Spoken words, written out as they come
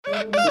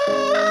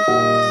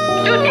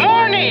Good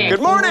morning. Good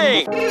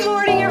morning. Good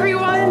morning,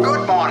 everyone.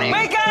 Good morning.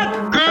 Wake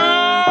up. Good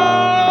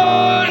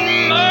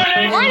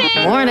morning.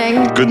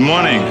 Morning. Good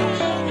morning.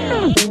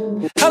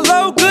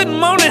 Hello, good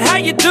morning, how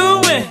you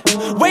doing?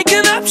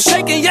 Waking up,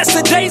 shaking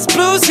yesterday's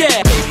blues,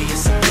 yeah. Baby,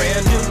 it's a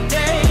brand new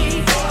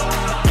day.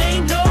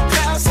 Ain't no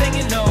clouds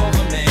hanging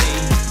over me.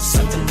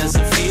 Something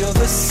doesn't feel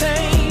the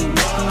same.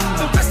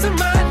 The rest of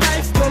my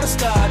life gonna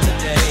start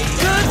today.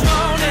 Good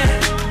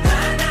morning.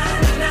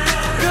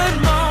 Good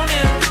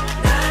morning.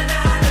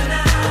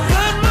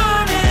 Good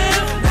morning.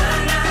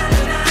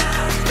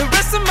 The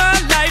rest of my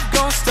life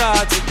gonna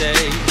start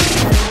today.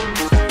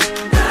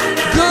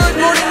 Good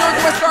morning,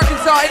 Northwest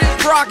Arkansas. It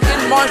is Brock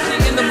and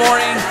Marci in the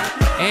morning.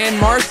 And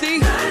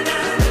Marci,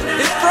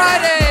 it's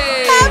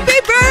Friday. Happy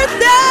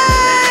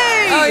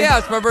birthday! Oh, yeah,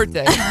 it's my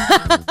birthday.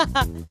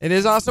 It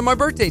is also my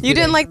birthday today. You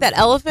didn't like that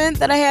elephant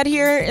that I had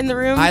here in the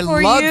room I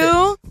for loved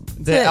you?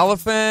 it. The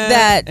elephant.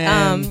 That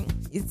and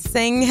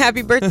sang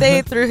happy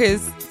birthday through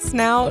his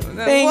snout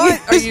thing. What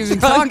are you even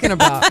talking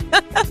about?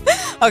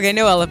 Okay,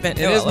 no elephant.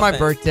 It is my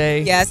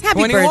birthday. Yes, happy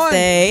 21.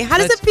 birthday. How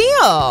does it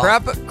feel?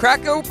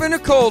 Crack open a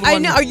cold one. I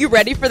know. Are you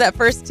ready for that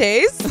first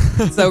taste?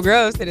 So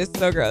gross. It is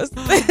so gross.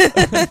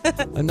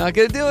 I'm not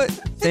going to do it.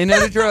 Say no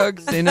to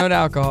drugs. Say no to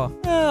alcohol.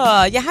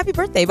 Oh, yeah, happy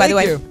birthday, by the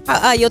way.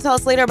 Thank You'll tell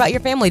us later about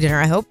your family dinner,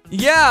 I hope.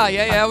 Yeah,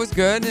 it was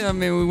good. I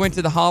mean, we went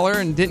to the holler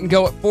and didn't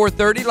go at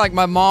 4:30 like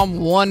my mom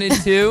wanted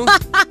to.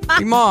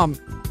 Hey, Mom,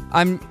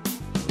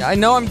 I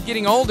know I'm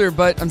getting older,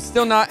 but I'm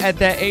still not at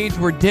that age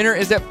where dinner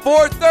is at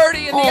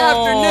 4:30 in the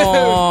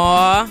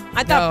afternoon.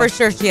 I thought for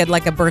sure she had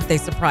like a birthday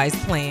surprise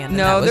plan.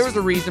 No, there was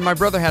a reason. My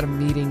brother had a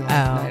meeting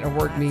last night, a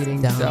work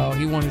meeting, so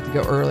he wanted to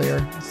go earlier.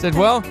 He said,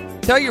 well,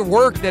 tell your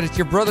work that it's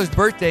your brother's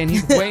birthday and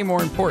he's way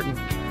more important.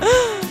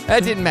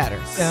 That didn't matter.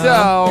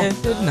 No,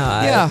 it did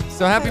not. Yeah,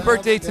 so happy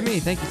birthday to me.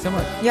 Thank you so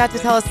much. You have to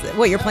tell us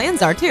what your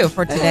plans are, too,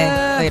 for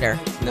today, later.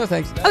 No,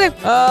 thanks. Okay.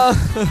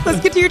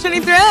 Let's get to your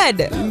trending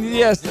thread.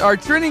 Yes, our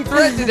trending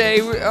thread today,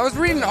 I was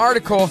reading an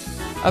article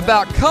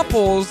about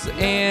couples,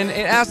 and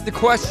it asked the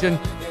question,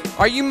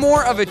 are you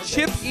more of a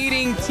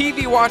chip-eating,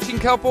 TV-watching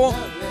couple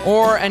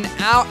or an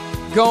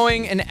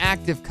outgoing and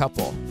active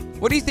couple?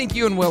 What do you think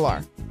you and Will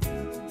are?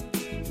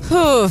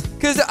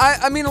 Because,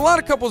 I mean, a lot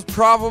of couples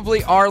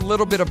probably are a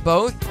little bit of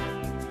both,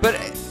 but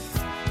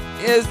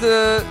is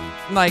the,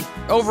 like,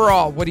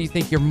 overall, what do you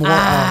think you're more of?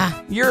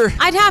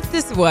 I'd have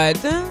this,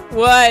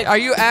 what? Are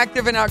you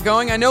active and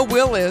outgoing? I know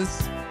Will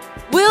is.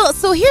 Will,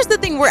 so here's the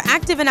thing. We're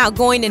active and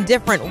outgoing in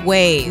different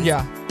ways.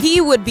 Yeah. He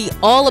would be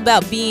all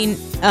about being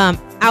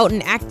out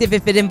and active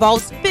if it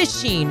involves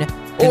fishing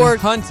or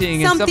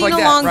hunting and something stuff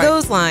like along that. Right.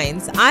 those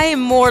lines. I am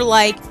more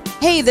like,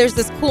 hey, there's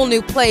this cool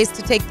new place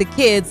to take the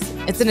kids.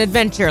 It's an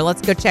adventure.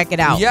 Let's go check it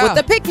out. Yeah. With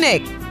a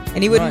picnic.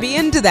 And he wouldn't be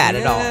into that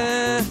at all.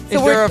 So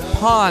is there a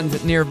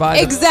pond nearby?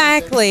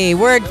 Exactly.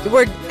 We're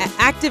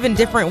active in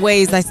different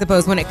ways, I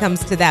suppose, when it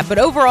comes to that. But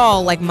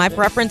overall, like, my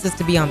preference is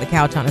to be on the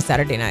couch on a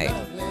Saturday night.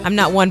 I'm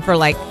not one for,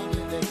 like,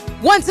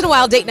 once in a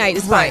while date night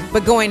is fine.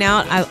 But going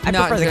out, I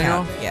prefer the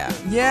couch. Yeah.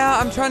 Yeah,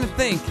 I'm trying to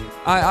think.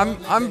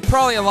 I'm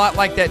probably a lot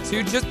like that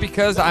too, just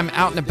because I'm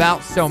out and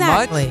about so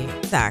much.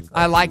 Exactly.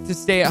 I like to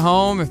stay at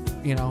home. If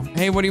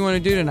hey, what do you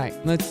want to do tonight?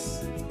 Let's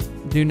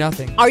do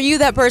nothing. Are you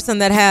that person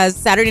that has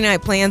Saturday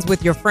night plans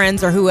with your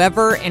friends or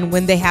whoever, and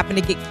when they happen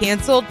to get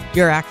canceled,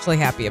 you're actually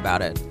happy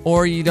about it?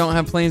 Or you don't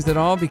have plans at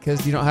all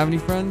because you don't have any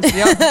friends?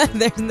 Yeah.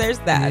 There's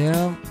that.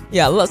 Yeah.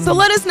 Yeah. So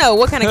let us know,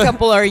 what kind of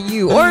couple are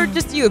you, or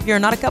just you if you're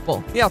not a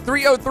couple? Yeah.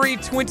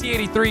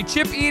 303-2083.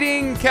 Chip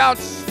eating, couch,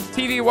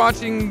 TV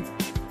watching.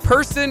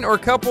 Person or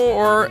couple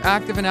or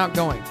active and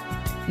outgoing.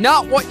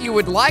 Not what you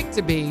would like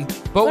to be,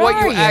 but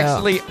what you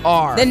actually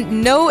are.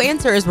 Then no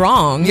answer is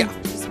wrong. Yeah.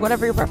 Just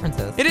whatever your preference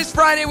is. It is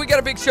Friday. We got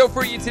a big show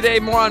for you today.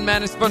 More on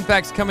Madness Fun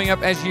Facts coming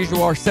up as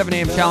usual. Our 7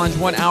 a.m. challenge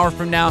 1 hour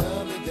from now.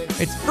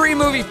 It's Free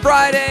Movie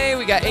Friday.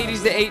 We got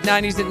 80s at 8,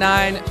 90s at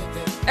 9.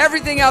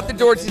 Everything out the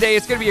door today.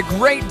 It's going to be a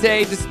great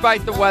day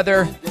despite the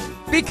weather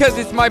because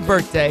it's my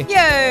birthday.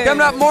 Yay!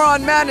 Coming up more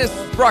on Madness.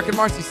 Brock and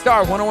Marci,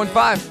 Star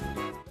 1015.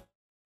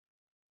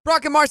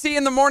 Brock and Marci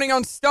in the morning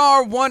on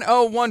Star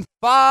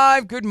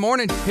 1015. Good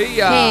morning to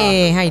ya.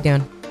 Hey, how you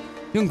doing?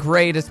 Doing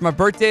great. It's my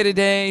birthday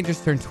today.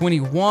 Just turned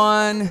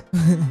 21.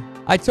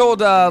 I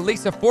told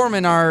Lisa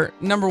Foreman, our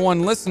number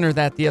one listener,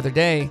 that the other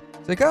day.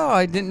 She's like, oh,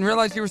 I didn't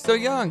realize you were so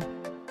young.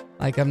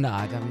 Like, I'm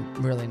not. I'm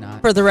really not.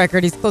 For the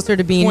record, he's closer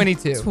to being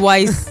 22.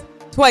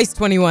 Twice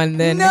 21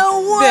 than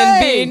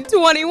being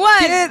 21.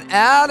 Get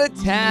out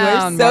of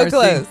town, We're so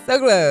Marci. close. So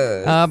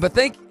close. But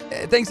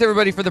thanks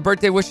everybody for the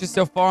birthday wishes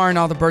so far and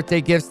all the birthday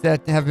gifts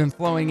that have been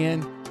flowing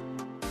in.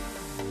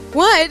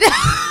 What?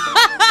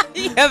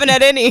 You haven't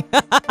had any.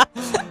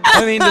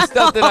 I mean, the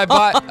stuff that I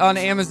bought on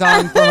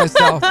Amazon for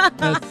myself.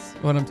 That's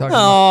what I'm talking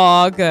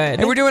about. Oh, good.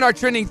 And we're doing our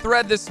trending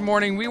thread this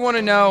morning. We want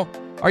to know,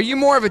 are you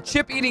more of a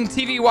chip-eating,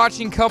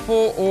 TV-watching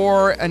couple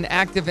or an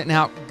active and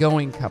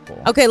outgoing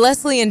couple? Okay,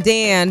 Leslie and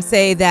Dan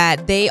say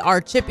that they are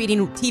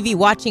chip-eating,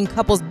 TV-watching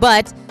couples,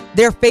 but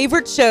Their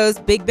favorite shows,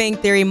 Big Bang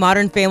Theory,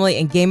 Modern Family,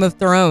 and Game of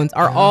Thrones,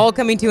 are all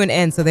coming to an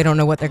end, so they don't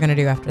know what they're going to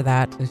do after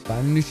that. Just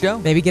find a new show.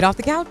 Maybe get off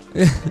the couch.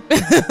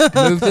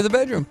 Move to the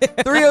bedroom.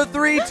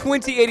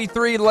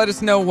 303-2083. Let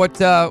us know what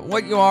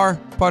you are,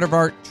 part of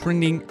our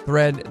trending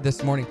thread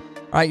this morning.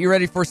 All right, you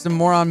ready for some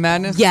moron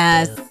madness?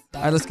 Yes.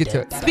 All right, let's get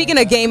to it. Speaking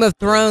of Game of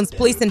Thrones,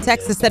 police in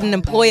Texas said an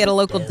employee at a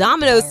local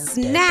Domino's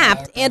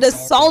snapped and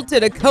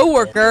assaulted a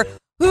coworker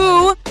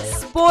who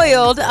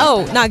spoiled,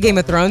 not Game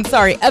of Thrones,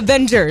 sorry,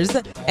 Avengers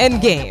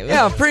Endgame.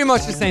 Yeah, pretty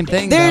much the same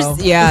thing,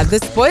 the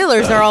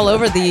spoilers are all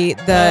over the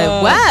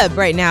web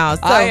right now.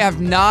 So. I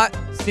have not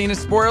seen a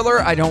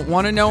spoiler. I don't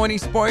want to know any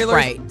spoilers.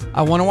 Right.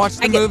 I want to watch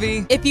the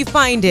movie. If you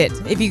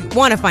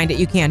want to find it,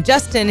 you can.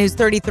 Justin, who's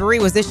 33,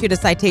 was issued a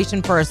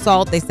citation for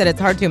assault. They said it's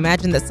hard to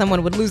imagine that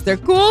someone would lose their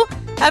cool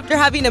after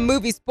having a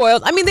movie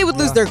spoiled. I mean, they would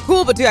lose their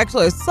cool, but to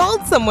actually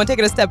assault someone, take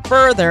it a step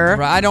further.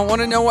 Right. I don't want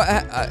to know what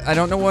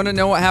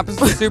happens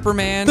to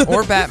Superman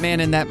or Batman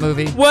in that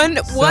movie. One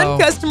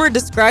customer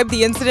described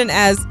the incident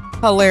as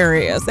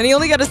hilarious, and he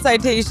only got a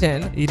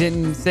citation. He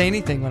didn't say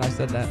anything when I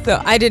said that.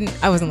 So I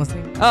wasn't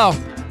listening. Oh.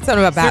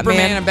 Something about Batman.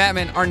 Superman and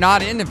Batman are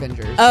not in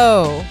Avengers.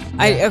 Oh.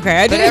 I But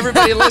didn't.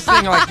 Everybody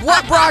listening are like,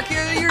 what, Brock?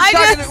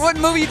 What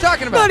movie are you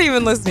talking about? Not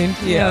even listening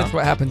to you. Yeah, that's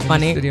what happens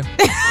Funny. in the studio.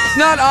 It's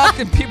not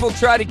often people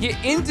try to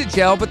get into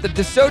jail, but the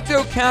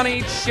DeSoto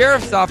County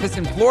Sheriff's Office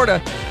in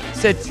Florida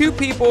said 2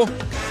 people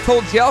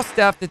told jail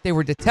staff that they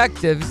were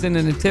detectives in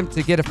an attempt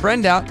to get a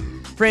friend out.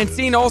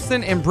 Francine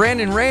Olson and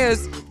Brandon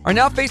Reyes are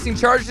now facing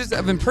charges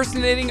of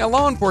impersonating a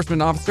law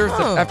enforcement officer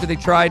after they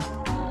tried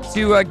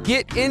to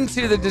get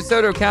into the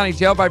DeSoto County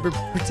Jail by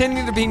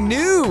pretending to be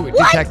new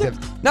detectives.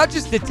 Not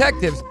just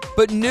detectives,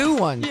 but new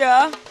ones.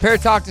 Yeah. Pair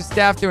talked to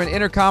staff through an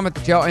intercom at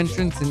the jail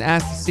entrance and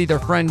asked to see their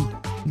friend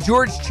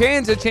George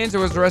Chanza. Chanza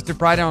was arrested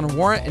Friday on a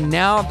warrant, and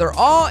now they're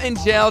all in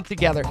jail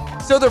together.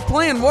 So their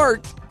plan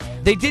worked.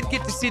 They did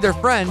get to see their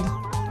friend,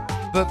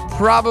 but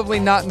probably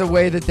not in the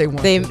way that they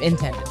wanted. They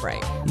intended,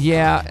 right?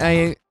 Yeah,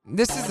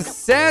 this is a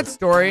sad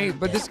story,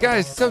 but this guy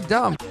is so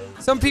dumb.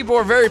 Some people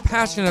are very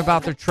passionate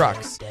about their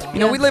trucks. You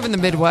know, we live in the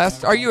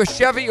Midwest. Are you a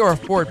Chevy or a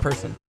Ford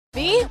person?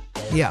 Me?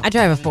 Yeah. I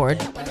drive a Ford.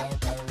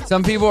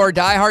 Some people are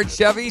diehard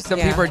Chevy.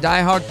 Some people are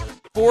diehard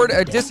Ford.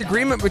 A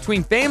disagreement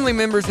between family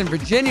members in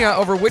Virginia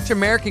over which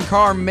American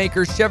car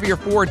maker, Chevy or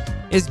Ford,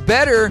 is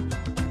better,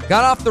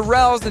 got off the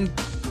rails, and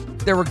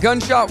there were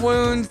gunshot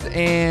wounds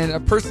and a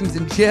person's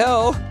in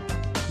jail.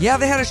 Yeah,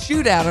 they had a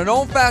shootout, an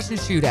old-fashioned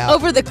shootout.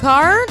 Over the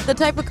car? The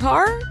type of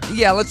car?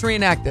 Yeah, let's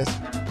reenact this.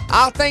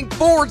 I think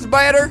Ford's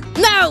better.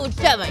 No,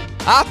 Chevy.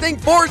 I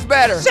think Ford's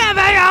better.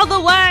 Chevy all the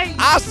way.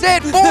 I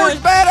said Ford's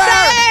better.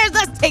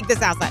 Let's take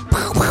this outside.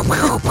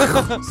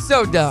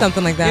 So dumb.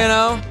 Something like that. You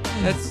know,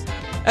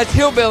 that's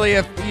hillbilly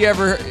if you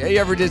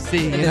ever did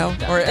see, you know,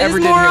 or ever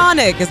did hear.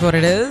 Moronic is what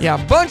it is. Yeah,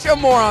 bunch of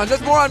morons.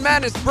 That's Moron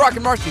Madness. Brock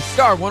and Marci,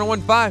 Star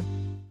 101.5.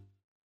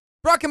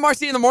 Brock and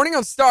Marci in the morning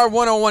on Star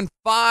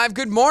 101.5.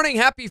 Good morning.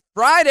 Happy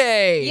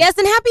Friday. Yes,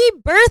 and happy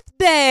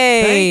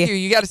birthday. Thank you.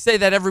 You got to say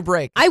that every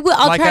break. I will.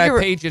 I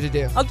paid you to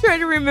do. I'll try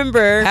to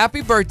remember.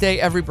 Happy birthday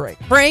every break.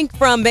 Frank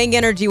from Bang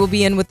Energy will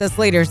be in with us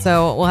later,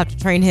 so we'll have to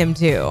train him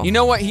too. You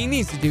know what he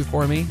needs to do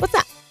for me? What's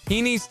that?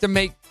 He needs to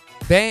make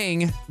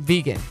Bang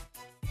vegan.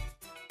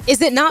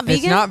 Is it not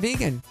vegan? It's not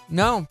vegan.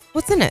 No.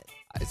 What's in it?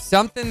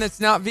 Something that's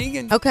not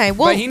vegan. Okay,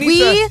 well, but he needs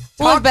to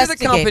talk to the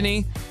investigate.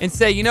 company and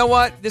say, you know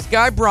what? This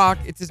guy, Brock,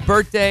 it's his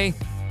birthday.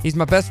 He's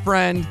my best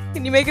friend.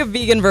 Can you make a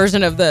vegan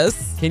version of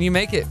this? Can you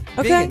make it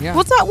Okay, vegan? Yeah.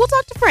 we'll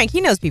talk to Frank.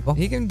 He knows people.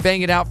 He can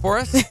bang it out for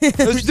us.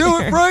 Let's do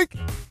it, Frank.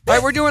 All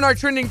right, we're doing our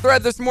trending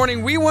thread this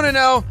morning. We want to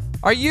know,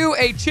 are you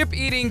a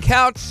chip-eating,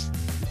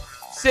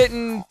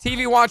 couch-sitting,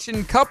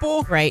 TV-watching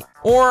couple? Right.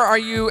 Or are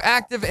you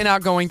active and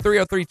outgoing?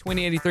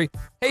 303-2083.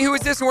 Hey, who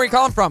is this and where are you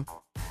calling from?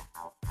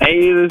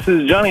 Hey, this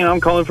is Johnny, and I'm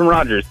calling from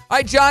Rogers.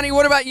 Hi, Johnny.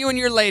 What about you and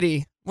your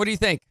lady? What do you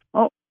think?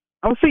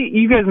 Oh, see,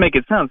 you guys make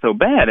it sound so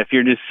bad if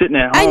you're just sitting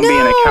at I home being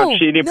a know.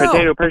 couch-eating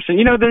potato person.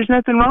 You know, there's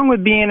nothing wrong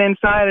with being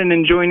inside and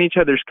enjoying each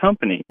other's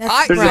company.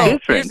 That's There's a right.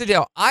 difference. Here's the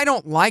deal. I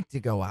don't like to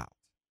go out.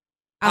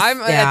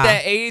 I'm at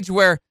that age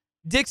where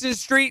Dixon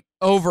Street,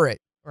 over it.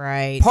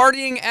 Right.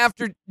 Partying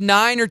after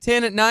 9 or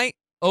 10 at night,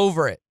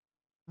 over it.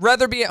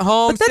 Rather be at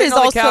home, But that sitting is on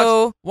the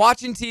also- couch,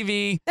 watching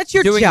TV. That's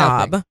your doing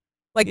job. nothing.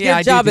 Like Yeah, I your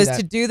do job do is that.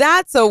 to do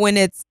that. So when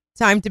it's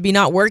time to be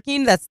not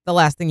working, that's the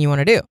last thing you want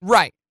to do.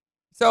 Right.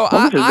 So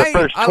Well, this is the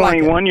first I like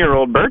it.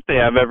 21-year-old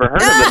birthday I've ever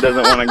heard of that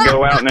doesn't want to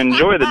go out and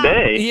enjoy the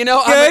day. You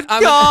know, Good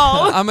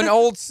call. I'm an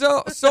old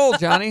soul,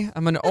 Johnny.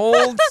 I'm an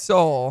old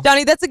soul.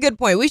 Johnny, that's a good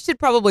point. We should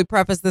probably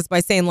preface this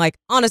by saying like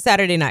on a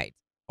Saturday night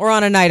or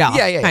on a night off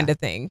kind of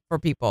thing for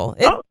people.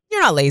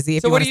 You're not lazy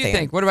if So you what want do to you stay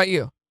think? What about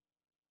you?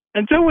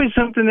 It's always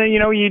something that, you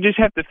know, you just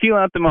have to feel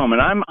out the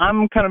moment.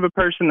 I'm kind of a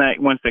person that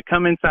wants to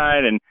come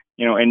inside and,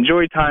 you know,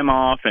 enjoy time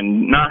off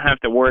and not have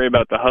to worry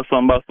about the hustle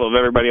and bustle of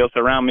everybody else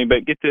around me,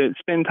 but get to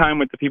spend time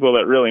with the people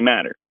that really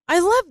matter. I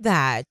love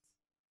that.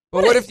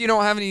 Well, what if you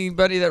don't have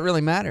anybody that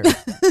really matters?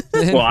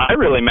 Then- Well, I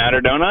really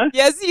matter, don't I?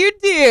 Yes, you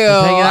do.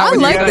 hanging out I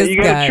with like you this You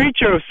gotta guy. treat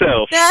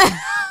yourself.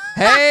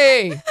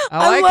 Hey,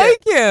 I like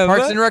it. him.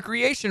 Parks and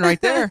Recreation right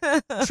there.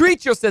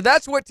 Treat yourself.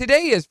 That's what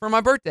today is for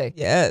my birthday.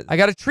 Yes. I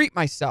got to treat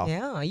myself.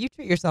 Yeah, you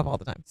treat yourself all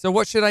the time. So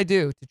what should I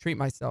do to treat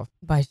myself?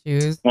 Buy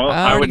shoes. Well, I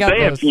I already would got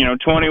say those. if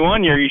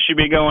 21, you should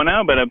be going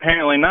out, but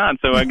apparently not.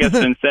 So I guess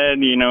instead,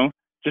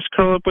 just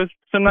curl up with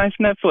some nice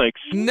Netflix.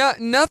 No,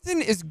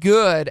 nothing is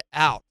good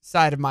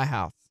outside of my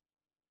house.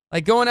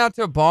 Like going out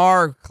to a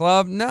bar or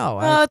club,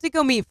 no. To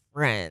go meet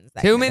friends.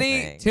 Too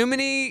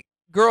many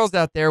girls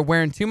out there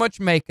wearing too much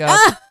makeup,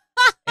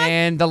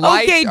 and the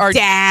lights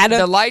Dad.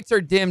 the lights are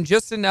dim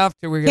just enough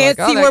to where you're Can't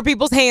like, see where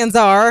people's hands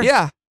are.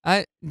 Yeah,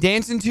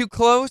 dancing too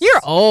close.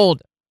 You're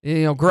old.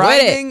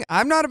 Grinding.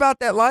 I'm not about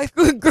that life.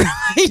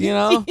 Grinding.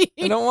 I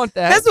don't want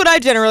that. That's what I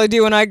generally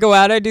do when I go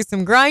out. I do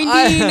some grinding.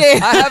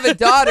 I have a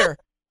daughter.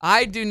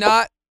 I do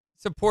not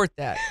support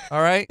that.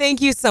 All right.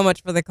 Thank you so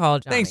much for the call,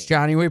 Johnny. Thanks,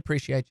 Johnny. We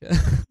appreciate you.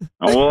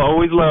 We'll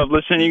always love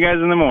listening to you guys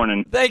in the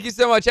morning. Thank you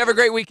so much. Have a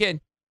great weekend.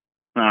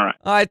 All right.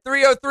 All right,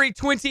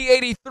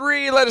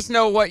 303-2083. Let us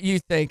know what you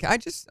think.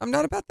 I'm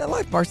not about that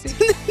life, Marcy.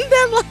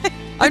 That life.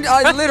 I'm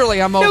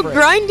No over it.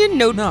 grinding,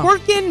 no No.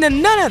 twerking,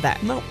 none of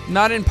that. No,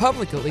 not in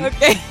public at least.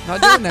 Okay.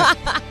 Not doing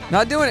that.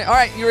 Not doing it. All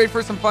right, you ready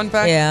for some fun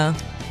facts? Yeah.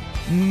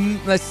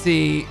 Let's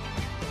see.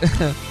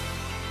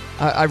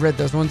 I read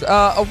those ones.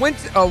 A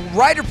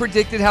writer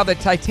predicted how the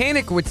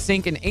Titanic would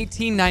sink in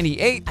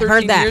 1898, I heard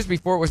 13 that. years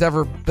before it was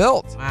ever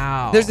built.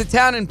 Wow. There's a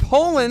town in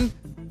Poland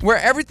where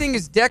everything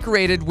is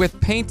decorated with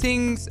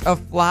paintings of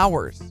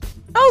flowers.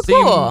 Oh,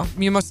 So cool.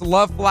 you must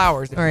love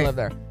flowers if All you right. live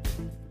there.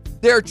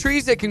 There are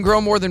trees that can grow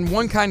more than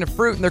one kind of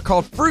fruit, and they're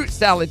called fruit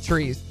salad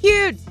trees.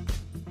 Cute.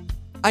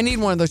 I need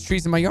one of those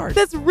trees in my yard.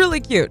 That's really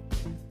cute.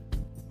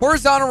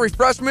 Horizontal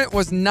refreshment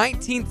was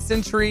 19th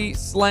century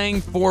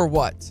slang for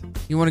what?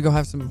 You want to go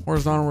have some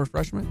horizontal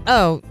refreshment?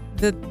 Oh,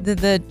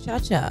 the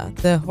cha-cha,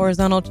 the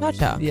horizontal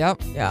cha-cha.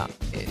 Yep. Yeah.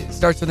 It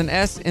starts with an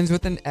S, ends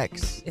with an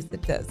X. Yes,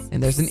 it does.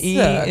 And there's an E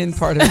Sucks. in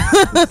part of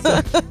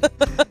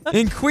it.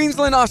 In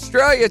Queensland,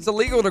 Australia, it's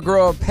illegal to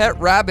grow a pet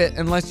rabbit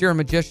unless you're a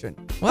magician.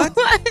 What?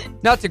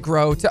 Not to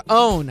grow, to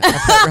own a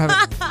pet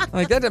rabbit.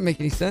 Like, that doesn't make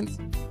any sense.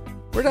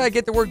 Where did I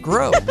get the word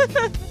grow?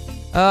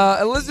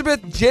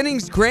 Elizabeth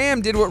Jennings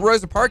Graham did what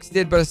Rosa Parks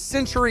did, but a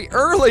century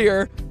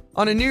earlier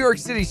on a New York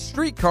City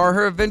streetcar.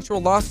 Her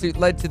eventual lawsuit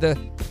led to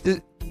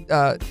the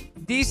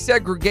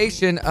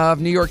desegregation of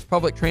New York's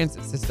public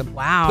transit system.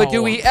 Wow. But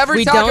do we ever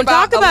We talk don't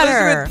about talk about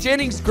Elizabeth her.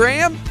 Jennings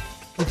Graham?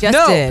 We just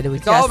No, did. We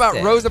it's all just about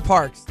did. Rosa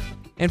Parks.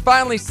 And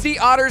finally, sea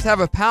otters have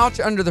a pouch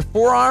under the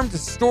forearm to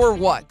store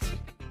what?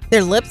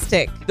 Their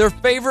lipstick. Their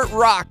favorite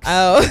rocks.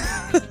 Oh.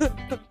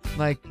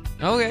 Like,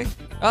 okay.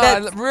 I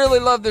really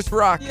love this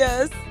rock.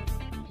 Yes.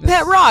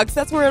 Pet rocks.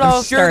 That's where it all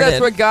I'm sure started. that's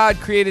what God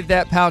created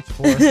that pouch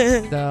for.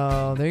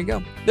 So there you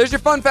go. There's your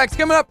fun facts.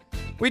 Coming up,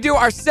 we do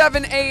our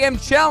 7 a.m.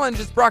 challenge.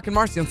 It's Brock and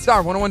Marcy on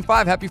Star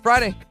 101.5. Happy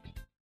Friday.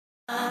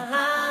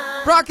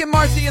 Brock and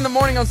Marcy in the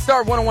morning on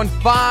Star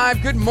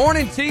 101.5. Good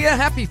morning to you.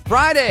 Happy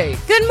Friday.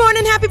 Good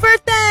morning. Happy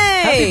birthday.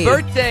 Happy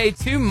birthday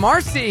to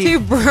Marcy. To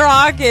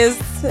Brock is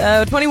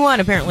 21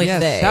 apparently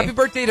Yes. today. Happy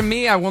birthday to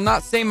me. I will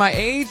not say my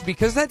age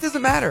because that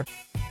doesn't matter.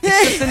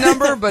 It's just a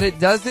number, but it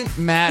doesn't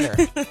matter.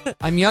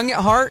 I'm young at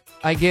heart.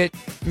 I get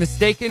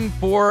mistaken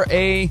for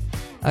a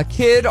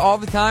kid all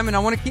the time, and I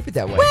want to keep it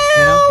that way.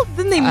 Well,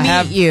 then they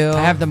meet you.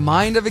 I have the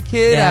mind of a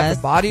kid. I have Yes.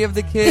 the body of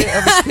the kid.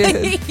 Of a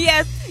kid.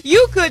 Yes.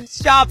 You could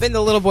shop in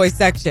the little boy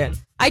section.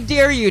 I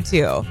dare you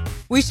to.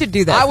 We should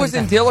do that. I was in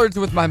sometime. Dillard's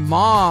with my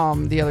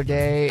mom the other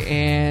day,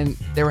 and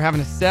they were having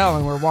a sale,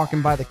 and we were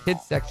walking by the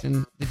kids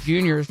section, the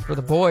juniors for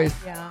the boys.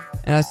 Yeah.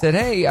 And I said,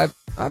 hey, I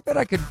bet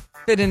I could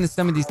fit into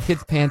some of these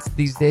kids' pants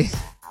these days.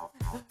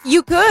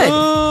 You could.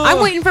 I'm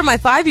waiting for my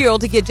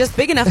 5-year-old to get just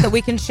big enough that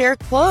we can share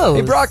clothes.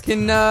 Hey, Brock,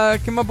 can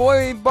my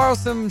boy borrow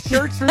some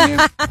shirts from you?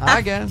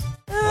 I guess.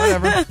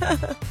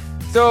 Whatever.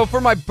 So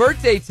for my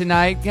birthday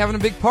tonight, having a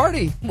big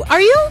party. Are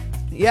you?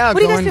 Yeah.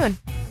 What are you guys going doing?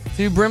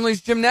 to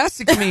Brimley's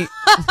gymnastics meet.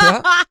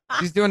 Yeah.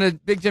 She's doing a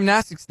big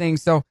gymnastics thing.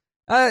 So,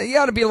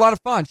 it'll be a lot of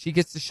fun. She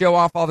gets to show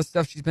off all the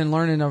stuff she's been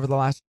learning over the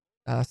last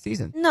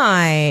season.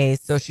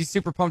 Nice. So she's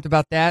super pumped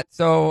about that.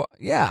 So,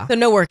 yeah. So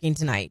no working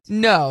tonight.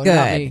 No, Good.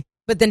 not me.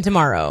 But then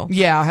tomorrow.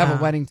 Yeah, I'll have Ah.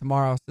 a wedding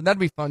tomorrow. So that'd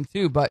be fun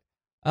too. But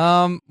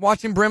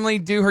watching Brimley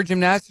do her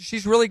gymnastics,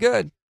 she's really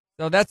good.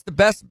 So that's the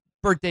best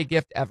birthday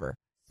gift ever.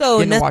 So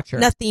Getting to watch her.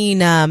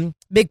 nothing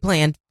big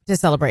planned to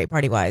celebrate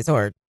party-wise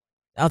or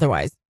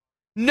otherwise.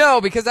 No,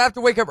 because I have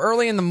to wake up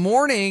early in the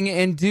morning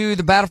and do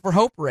the Battle for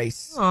Hope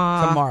race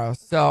Aw. tomorrow.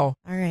 So,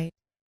 All right.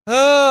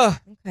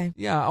 Okay.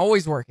 yeah,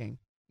 always working.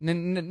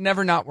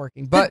 Never not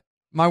working. But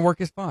my work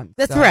is fun.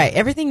 That's So, right.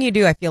 Everything you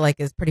do, I feel like,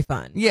 is pretty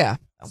fun. Yeah.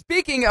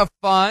 Speaking of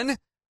fun,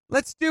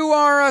 let's do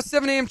our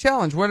 7 a.m.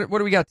 challenge. What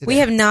do we got today? We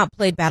have not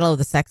played Battle of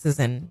the Sexes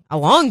in a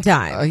long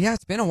time. Yeah,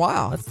 it's been a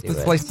while. Let's do Let's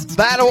it. play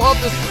Battle of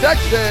the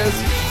Sexes.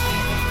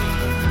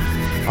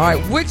 All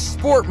right, which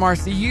sport,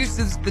 Marcy,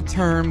 uses the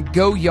term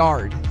go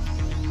yard?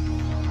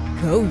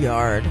 Go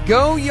yard.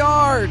 Go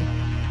yard.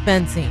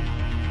 Fencing.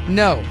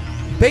 No.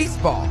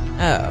 Baseball.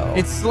 Oh.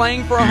 It's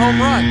slang for a home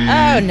run.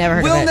 Oh, never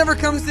heard Will of it. never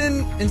comes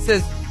in and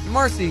says,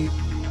 Marcy,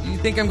 You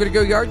think I'm going to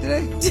go yard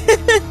today?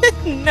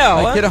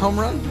 No. Like hit a home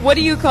run? What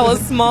do you call a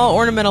small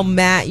ornamental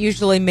mat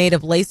usually made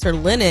of lace or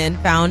linen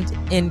found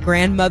in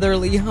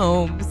grandmotherly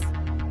homes?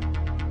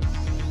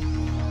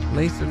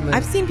 Lace or linen?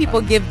 I've seen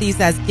people give these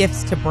as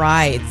gifts to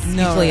brides,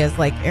 No. usually as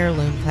like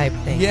heirloom type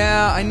thing.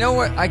 Yeah, I know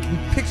what. I can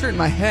picture it in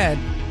my head.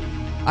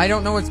 I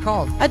don't know what it's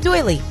called. A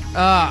doily.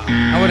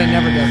 I would have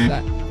never guessed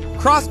that.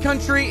 Cross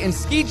country and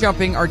ski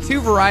jumping are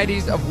two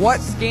varieties of what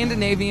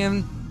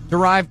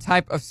Scandinavian-derived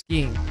type of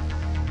skiing?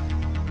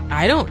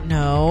 I don't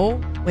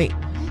know. Wait.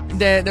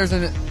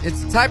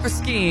 It's a type of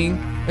skiing.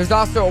 There's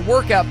also a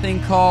workout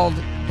thing called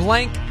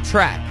blank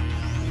track.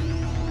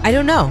 I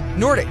don't know.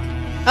 Nordic.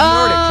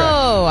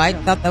 Oh, I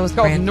thought that was It's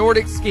called brand.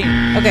 Nordic skiing.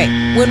 Okay,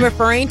 when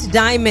referring to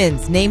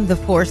diamonds, name the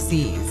 4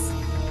 C's.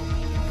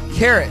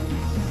 Carrot.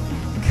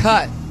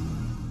 Cut.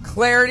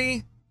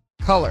 Clarity.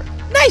 Color.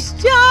 Nice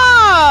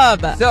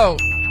job! So,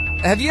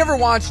 have you ever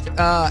watched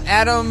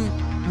Adam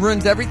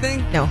Ruins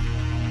Everything? No.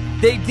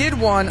 They did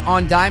one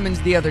on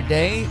diamonds the other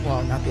day.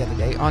 Well, not the other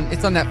day.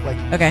 It's on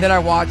Netflix. Okay. That I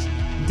watched.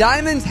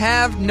 Diamonds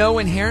have no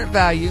inherent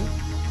value.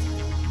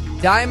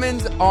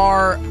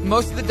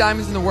 Most of the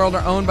diamonds in the world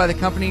are owned by the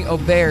company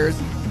Aubers,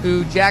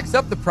 who jacks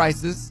up the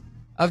prices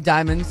of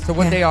diamonds to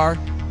what they are.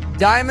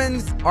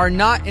 Diamonds are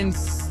not in.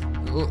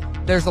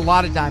 There's a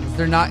lot of diamonds.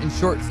 They're not in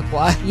short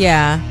supply.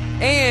 Yeah.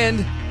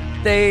 And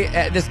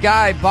this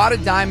guy bought a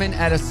diamond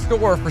at a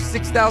store for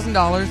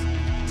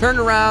 $6,000, turned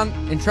around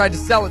and tried to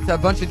sell it to a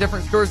bunch of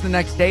different stores the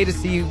next day to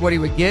see what he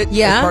would get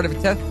as part of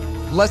a test.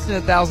 Less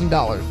than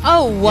 $1,000.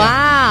 Oh, wow.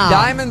 Yeah.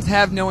 Diamonds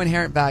have no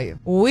inherent value.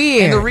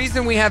 Weird. And the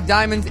reason we have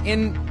diamonds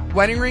in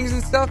wedding rings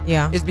and stuff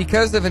is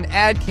because of an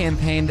ad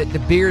campaign that De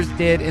Beers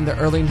did in the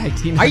early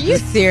 1900s. Are you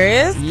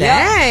serious?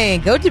 Yeah. Dang,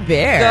 go De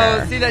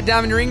Beers. So, see that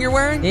diamond ring you're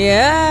wearing?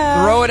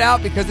 Yeah. Throw it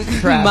out because it's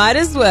trash. Might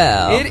as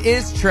well. It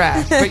is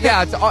trash. But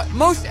yeah, it's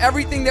most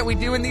everything that we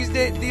do in these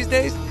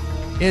days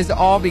is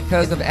all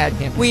because of ad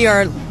campaigns. We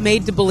are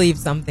made to believe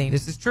something.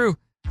 This is true.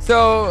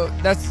 So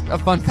that's a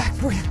fun fact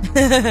for you.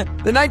 The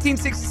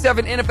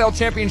 1967 NFL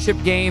championship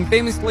game,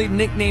 famously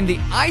nicknamed the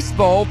Ice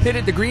Bowl,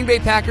 pitted the Green Bay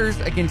Packers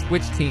against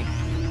which team?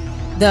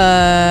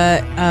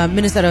 The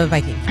Minnesota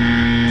Vikings.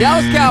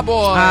 Dallas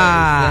Cowboys.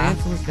 Ah. The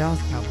answer was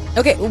Dallas Cowboys.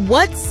 Okay,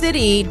 what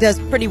city does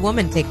Pretty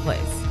Woman take place?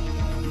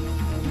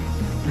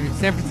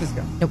 San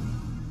Francisco. Nope.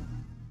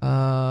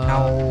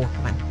 No.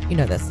 Come on. You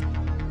know this.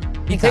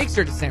 He takes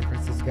her to San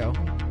Francisco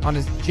on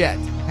his jet.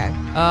 Okay.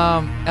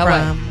 LA.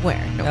 From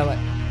where? No. LA.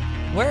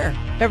 Where?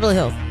 Beverly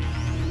Hills.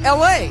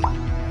 LA.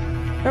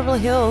 Beverly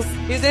Hills.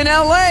 He's in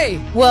LA.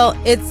 Well,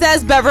 it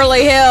says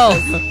Beverly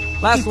Hills.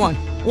 Last one.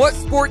 What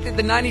sport did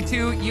the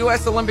 92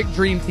 U.S. Olympic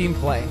Dream Team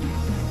play?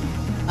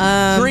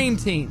 Dream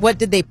Team. What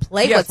did they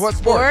play? Yes, what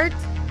sport?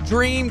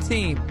 Dream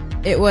Team.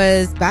 It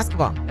was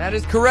basketball. That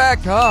is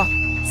correct. Oh,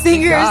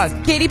 Singers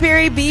Katy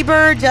Perry,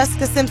 Bieber,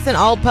 Jessica Simpson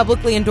all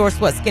publicly endorsed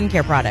what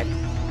skincare product?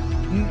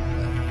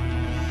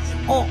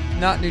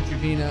 Not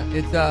Neutrogena.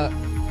 It's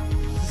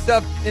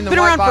stuff in the Been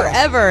white around bottle.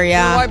 forever,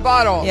 yeah. In the white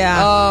bottle.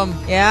 Yeah.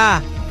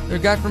 Yeah. The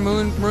guy from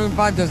Maroon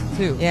 5 does it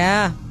too.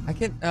 Yeah. I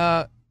can't.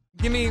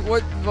 Give me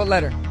what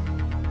letter?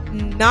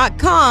 Not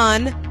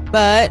con,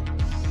 but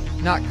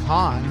Not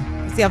con.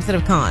 it's the opposite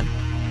of con.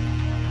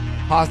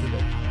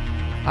 Positive.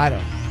 I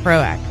don't.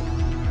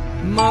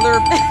 Proactive.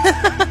 Mother.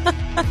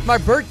 My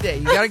birthday.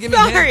 You gotta give me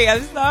a hint. Sorry,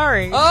 I'm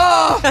sorry.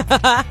 Oh!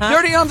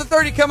 Dirty on the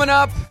 30 coming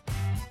up.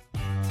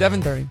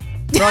 7:30.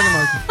 Brock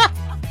and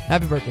Marci.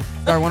 Happy birthday.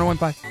 Star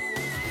 101.5.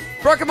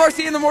 Brock and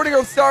Marci in the morning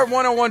on Star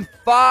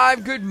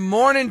 101.5. Good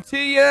morning to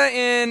you.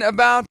 In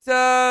about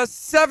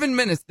 7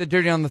 minutes, the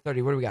Dirty on the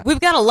 30. What do we got?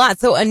 We've got a lot.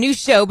 So a new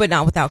show, but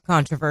not without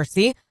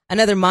controversy.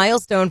 Another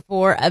milestone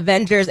for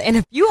Avengers, and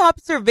a few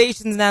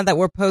observations now that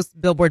we're post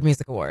Billboard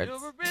Music Awards.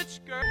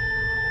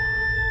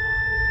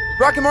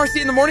 Brock and Marci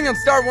in the morning on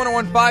Star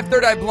 101.5.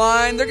 Third Eye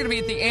Blind. They're going to be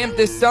at the AMP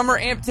this summer.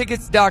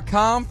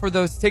 AmpTickets.com for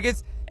those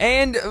tickets.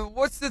 And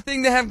what's the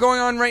thing they have going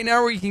on right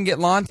now where you can get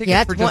lawn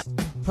tickets for just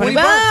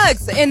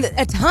 $20? And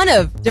a ton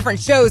of different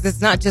shows.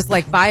 It's not just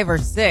like 5 or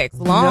 6.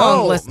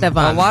 Long list of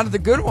them. A lot of the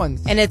good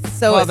ones. And it's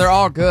so... Well, they're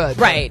all good.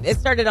 Right. It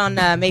started on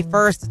May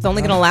 1st. It's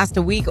only going to last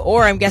a week,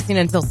 or I'm guessing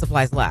until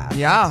supplies last.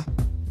 Yeah.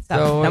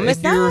 So don't miss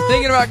if you're out.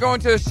 thinking about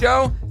going to a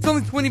show, it's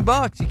only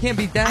 $20. You can't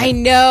beat that. I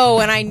know,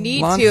 and I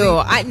need Lawn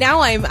to.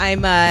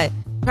 I'm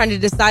trying to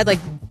decide, like,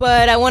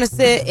 but I want to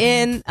sit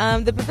in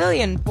the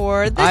pavilion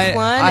for this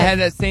one. I had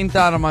that same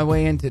thought on my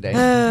way in today.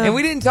 And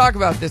we didn't talk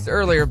about this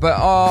earlier,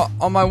 but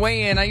on my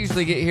way in, I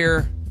usually get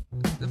here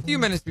a few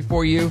minutes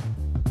before you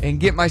and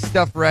get my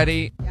stuff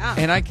ready. Yeah.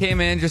 And I came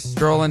in just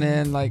strolling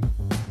in, like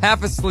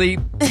half asleep,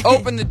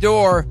 opened the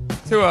door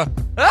to a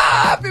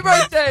happy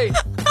birthday.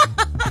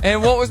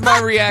 And what was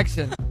my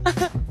reaction?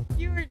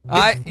 You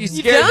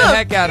scared the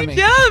heck out of me.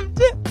 You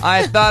jumped.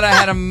 I thought I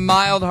had a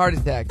mild heart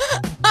attack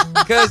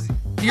because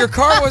your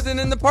car wasn't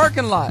in the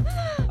parking lot.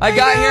 I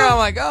got here, I'm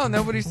like, oh,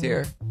 nobody's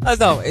here.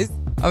 As always.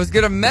 I was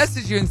going to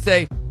message you and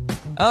say,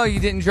 oh, you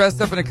didn't dress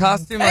up in a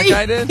costume like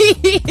I did?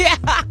 Yeah.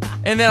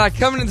 And then I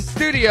come into the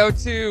studio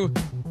to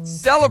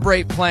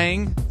celebrate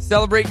playing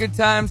celebrate good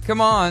times.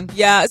 Come on.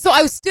 Yeah, so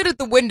I stood at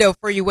the window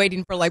for you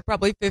waiting for like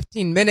probably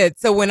 15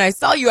 minutes. So when I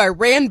saw you, I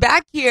ran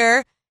back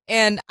here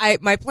and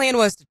my plan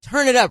was to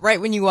turn it up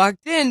right when you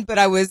walked in, but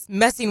I was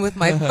messing with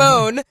my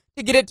phone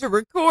to get it to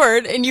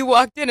record and you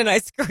walked in and I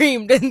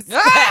screamed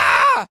instead.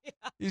 Ah!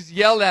 You just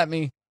yelled at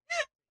me.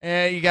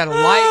 You got a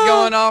light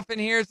going off in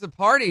here. It's a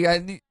party.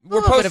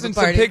 We're posting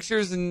some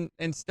pictures and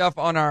stuff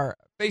on our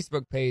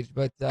Facebook page.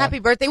 But happy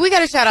birthday. We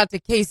got a shout out to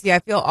Casey. I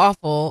feel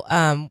awful.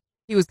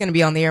 He was going to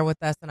be on the air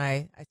with us and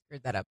I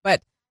screwed that up.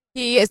 But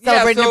he is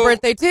celebrating his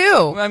birthday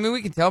too. I mean,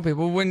 we can tell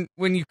people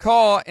when you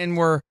call and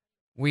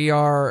we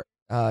are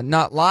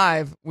not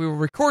live, we will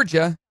record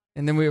you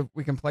and then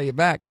we can play you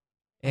back.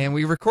 And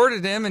we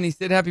recorded him and he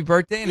said happy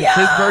birthday and it's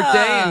his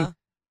birthday and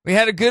we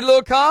had a good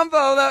little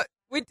convo that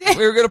we did.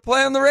 We were going to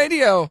play on the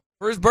radio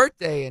for his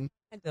birthday and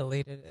I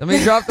deleted it.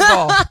 Somebody dropped the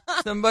ball.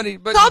 Somebody,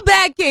 but call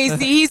back,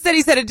 Casey. He said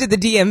he sent it to the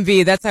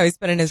DMV. That's how he's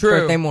spending his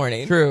birthday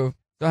morning. True.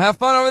 So have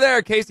fun over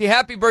there, Casey.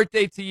 Happy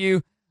birthday to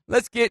you.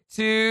 Let's get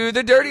to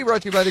The Dirty,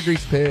 brought to you by the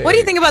Grease Pig. What do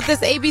you think about this?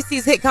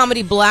 ABC's hit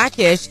comedy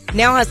Blackish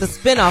now has a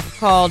spinoff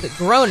called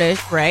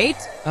Grownish, right?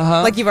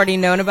 Like you've already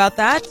known about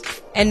that.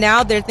 And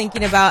now they're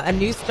thinking about a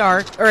new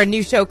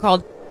show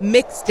called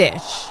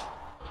Mixedish.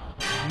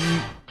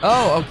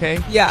 Oh, okay.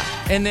 Yeah.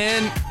 And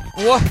then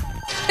what?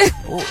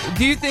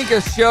 Do you think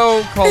a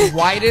show called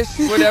Whitish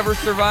would ever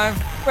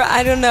survive?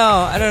 I don't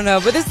know.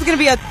 But this is going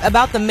to be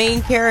about the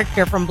main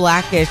character from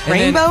Blackish. And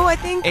Rainbow, I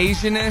think?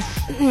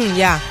 Asianish?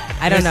 Yeah.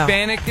 I don't know.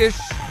 Hispanicish?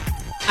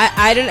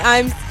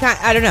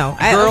 I don't know.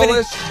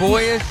 Girlish?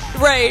 Boyish?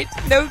 Right.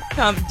 No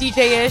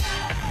DJ-ish.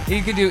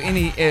 You could do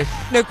any ish.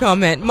 No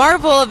comment.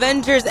 Marvel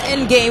Avengers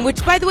Endgame,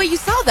 which, by the way, you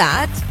saw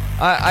that.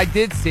 I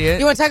did see it.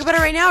 You want to talk about it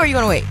right now or you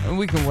want to wait?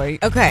 We can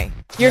wait. Okay.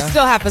 You're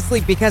still half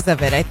asleep because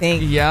of it, I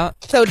think. Yeah.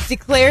 So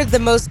declared the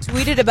most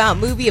tweeted about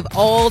movie of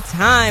all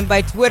time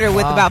by Twitter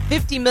with about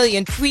 50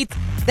 million tweets.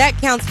 That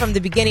counts from the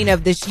beginning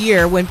of this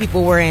year when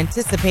people were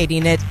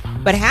anticipating it.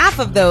 But half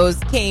of those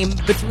came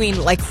between,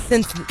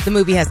 since the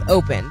movie has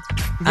opened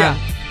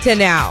to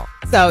now.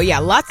 So, yeah,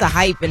 lots of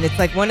hype. And it's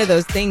like one of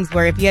those things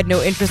where if you had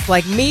no interest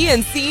like me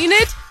in seeing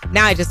it,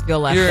 now I just feel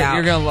left out.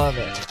 You're going to love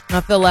it. I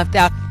feel left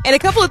out. And a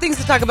couple of things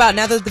to talk about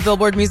now that the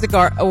Billboard Music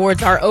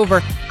Awards are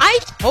over. I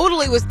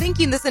totally was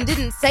thinking this and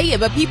didn't say it,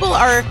 but people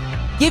are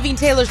giving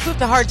Taylor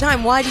Swift a hard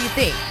time. Why do you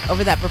think?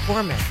 Over that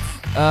performance.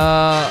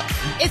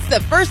 It's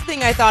the first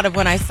thing I thought of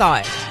when I saw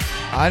it.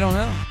 I don't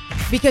know.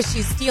 Because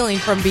she's stealing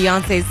from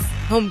Beyonce's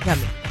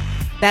Homecoming.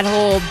 That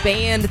whole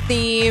band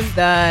theme, it's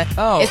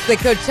the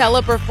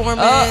Coachella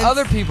performance.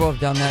 Other people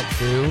have done that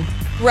too.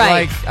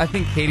 Right. I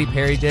think Katy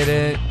Perry did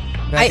it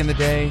back in the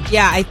day.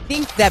 Yeah, I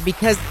think that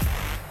because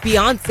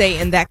Beyonce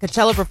and that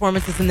Coachella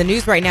performance is in the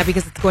news right now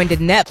because it's going to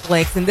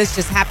Netflix, and this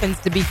just happens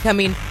to be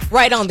coming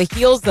right on the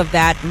heels of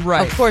that.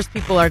 Right. Of course,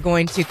 people are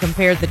going to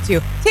compare the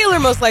two. Taylor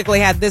most likely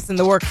had this in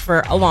the works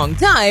for a long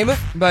time,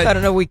 but so I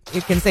don't know.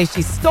 You can say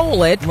she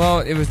stole it.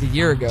 Well, it was a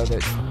year ago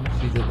that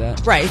she did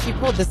that. Right. She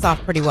pulled this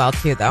off pretty well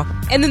too, though.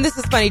 And then this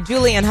is funny.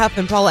 Julianne Hough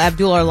and Paula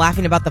Abdul are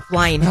laughing about the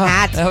flying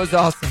hat. That was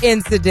awesome.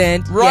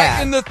 Incident.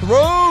 Right in the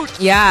throat.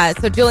 Yeah.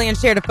 So Julianne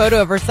shared a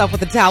photo of herself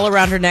with a towel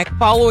around her neck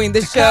following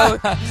the show.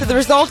 So the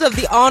result of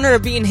the honor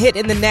of being hit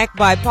in the neck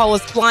by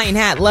Paula's flying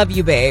hat. Love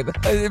you, babe.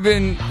 It'd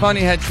been funny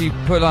had she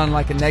put on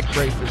a neck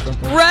brace or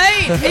something.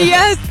 Right.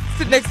 Yes.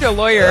 Sit next to a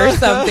lawyer or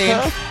something.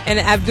 And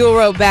Abdul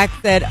wrote back,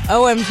 said,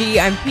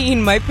 OMG, I'm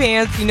peeing my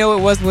pants. You know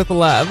it was with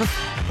love.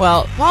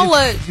 Well,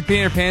 Paula... She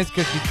peeing her pants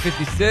because she's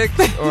 56?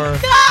 Or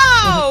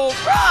No!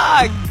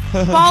 Rock!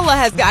 Paula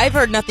has... I've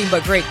heard nothing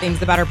but great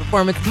things about her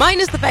performance,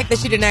 minus the fact that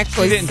she didn't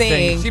actually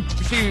sing. She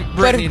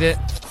Britney'd it.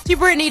 She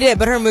Britney'd it,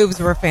 but her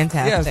moves were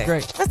fantastic. Yeah, it was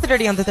great. That's the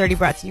Dirty on the 30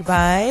 brought to you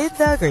by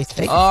the Grease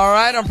Pig. All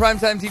right, on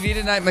Primetime TV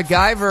tonight,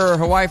 MacGyver,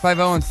 Hawaii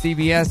Five-0 on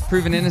CBS,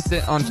 Proven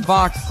Innocent on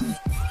Fox,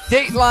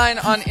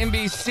 Dateline on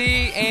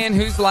NBC, and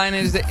Whose Line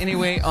Is It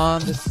Anyway on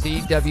the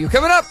CW.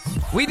 Coming up,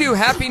 we do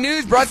Happy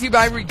News, brought to you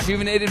by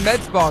Rejuvenated Med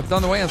Spa. It's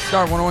on the way on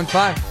Star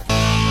 1015.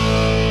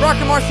 Brock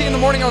and Marci in the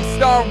morning on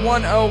Star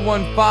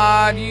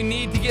 1015. You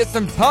need to get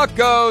some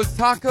tacos.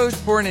 Tacos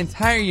for an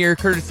entire year,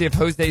 courtesy of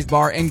Jose's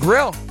Bar and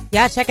Grill.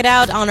 Yeah, check it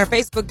out on our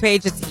Facebook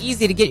page. It's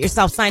easy to get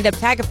yourself signed up.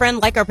 Tag a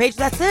friend, like our page.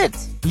 That's it.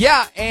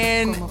 Yeah,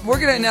 and we're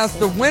going to announce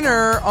the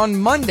winner on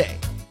Monday.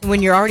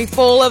 When you're already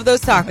full of those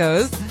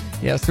tacos.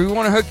 Yeah, so we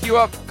want to hook you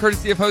up,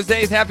 courtesy of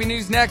Jose's. Happy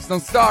News next on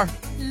Star.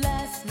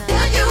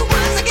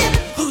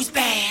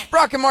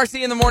 Brock and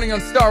Marci in the morning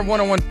on Star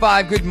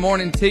 1015. Good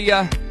morning to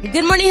ya.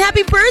 Good morning.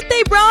 Happy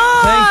birthday,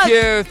 Brock.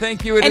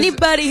 Thank you.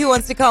 Anybody who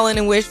wants to call in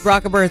and wish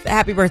Brock a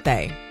happy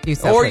birthday, do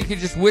so. Or you could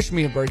just wish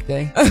me a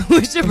birthday.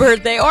 Wish a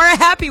birthday or a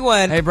happy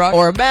one. Hey, Brock.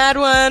 Or a bad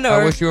one.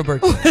 Or I wish you a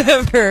birthday.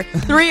 Whatever.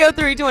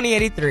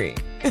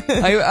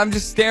 303-2083. I'm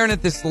just staring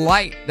at this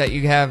light that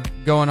you have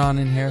going on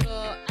in here.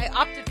 I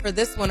opted for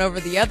this one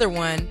over the other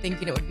one,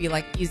 thinking it would be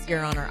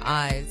easier on our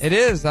eyes. It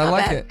is. I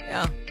like it.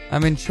 Yeah.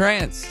 I'm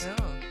entranced.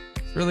 Oh.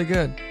 It's really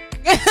good.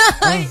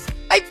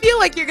 I feel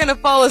like you're going to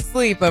fall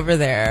asleep over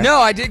there. No,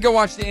 I did go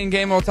watch the end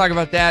game. We'll talk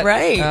about that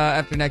right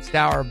after next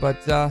hour. But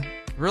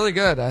really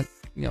good.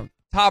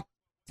 Top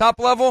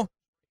level,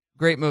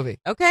 great movie.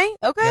 Okay.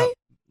 Yep.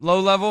 Low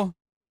level,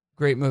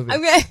 great movie.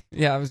 Okay.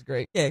 Yeah, it was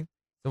great. Okay.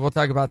 So we'll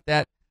talk about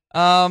that.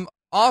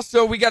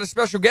 Also, we got a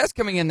special guest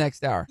coming in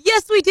next hour.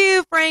 Yes, we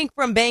do. Frank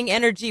from Bang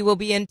Energy will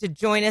be in to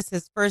join us,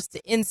 his first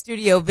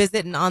in-studio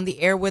visit and on the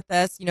air with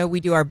us. We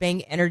do our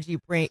Bang Energy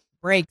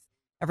breaks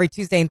every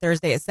Tuesday and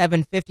Thursday at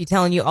 7:50,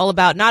 telling you all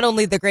about not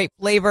only the great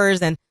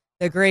flavors and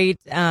the great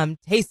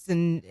tastes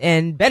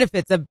and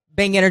benefits of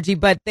Bang Energy,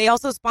 but they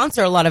also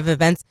sponsor a lot of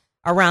events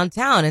around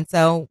town. And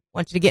so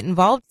want you to get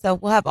involved. So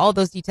we'll have all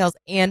those details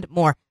and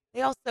more.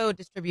 They also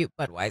distribute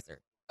Budweiser.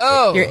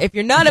 Oh. If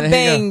you're not a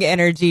Bang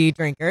Energy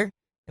drinker,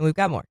 and we've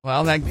got more.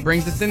 Well, that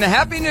brings us into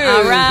happy news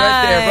all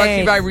right there. Brought to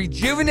you by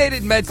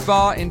Rejuvenated Med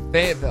Spa in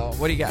Fayetteville.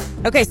 What do you got?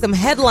 Okay, some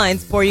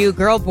headlines for you.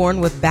 Girl born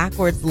with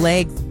backwards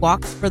legs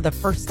walks for the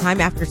first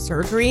time after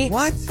surgery.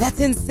 What? That's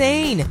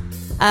insane.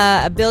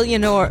 A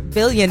billionaire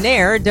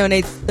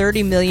donates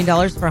 $30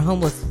 million for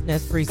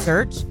homelessness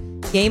research.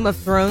 Game of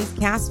Thrones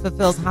cast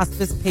fulfills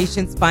hospice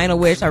patient's final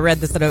wish. I read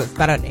this. It's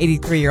about an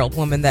 83-year-old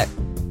woman that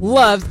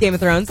loves Game of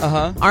Thrones.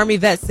 Army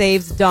vet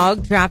saves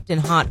dog trapped in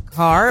hot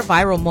car.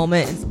 Viral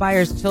moment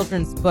inspires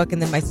children's book.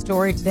 And then my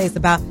story today is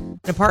about an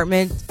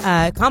apartment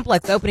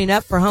complex opening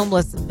up for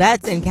homeless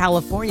vets in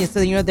California. So,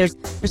 there's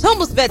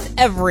homeless vets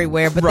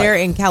everywhere, but they're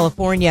in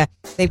California.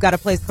 They've got a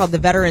place called the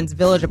Veterans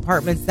Village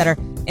Apartments that are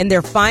in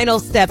their final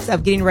steps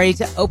of getting ready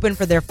to open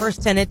for their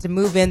first tenant to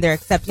move in. They're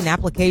accepting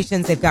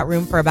applications. They've got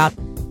room for about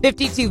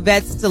 52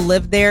 vets to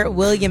live there.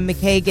 William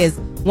McCaig is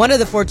one of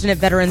the fortunate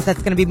veterans that's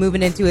going to be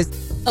moving into his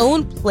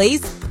own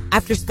place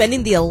after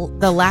spending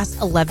the last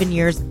 11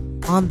 years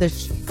on the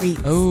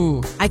streets.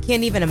 Oh, I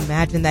can't even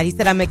imagine that. He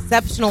said, I'm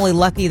exceptionally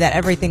lucky that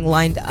everything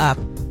lined up.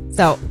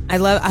 So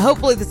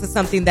hopefully this is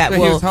something that He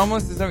was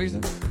homeless? Is that what you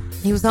said?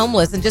 He was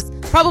homeless and just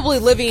probably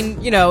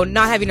living,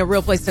 not having a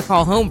real place to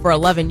call home for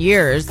 11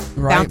 years,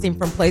 bouncing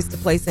from place to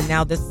place. And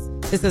now this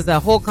is a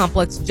whole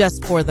complex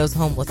just for those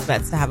homeless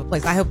vets to have a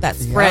place. I hope that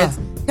spreads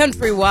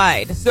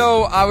countrywide.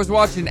 So I was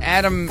watching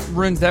Adam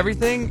Ruins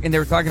Everything, and they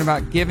were talking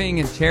about giving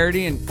and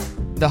charity and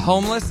the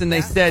homeless, and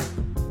they said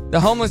the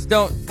homeless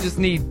don't just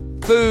need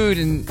food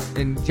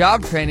and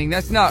job training.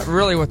 That's not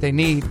really what they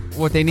need.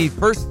 What they need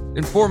first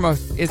and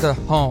foremost is a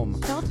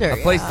home, shelter, a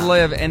place to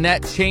live, and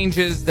that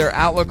changes their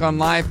outlook on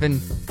life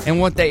and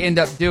what they end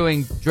up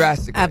doing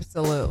drastically.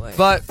 Absolutely.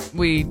 But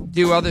we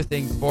do other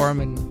things for them,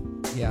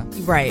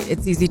 and right.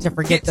 It's easy to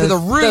forget to the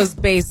root those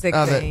basic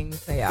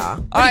things. Yeah.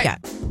 All right.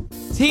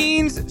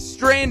 Teens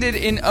stranded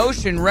in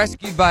ocean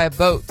rescued by a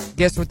boat.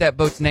 Guess what that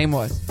boat's name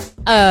was?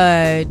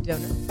 Don't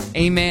know.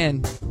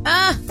 Amen.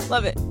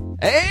 Love it.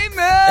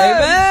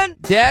 Amen.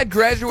 Dad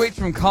graduates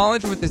from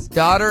college with his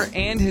daughter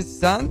and his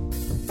son.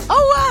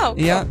 Oh, wow.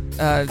 Yeah.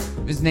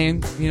 His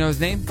name, you know his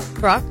name?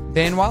 Brock?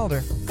 Van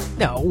Wilder.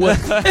 No.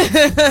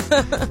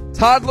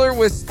 Toddler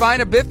with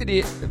spina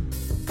bifida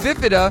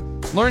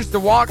learns to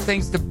walk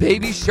thanks to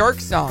Baby Shark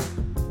song.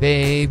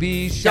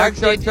 Baby Shark,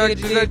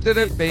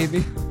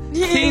 baby.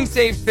 Teen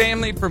saves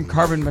family from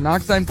carbon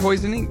monoxide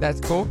poisoning.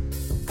 That's cool.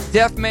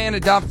 Deaf man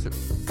adopts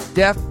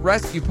deaf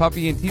rescue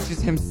puppy and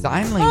teaches him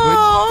sign language.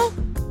 Aww.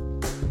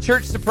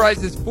 Church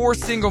surprises 4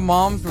 single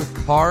moms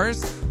with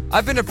cars.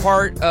 I've been a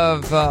part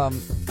of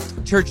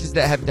churches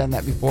that have done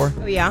that before.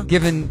 Oh, yeah?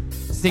 Given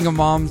single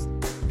moms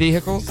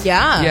vehicles.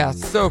 Yeah. Yeah,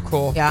 so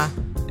cool. Yeah.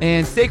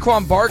 And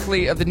Saquon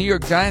Barkley of the New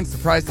York Giants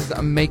surprises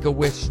a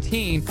Make-A-Wish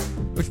teen,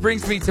 which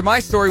brings me to my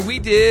story. We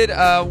did,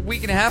 a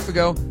week and a half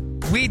ago,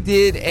 we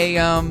did a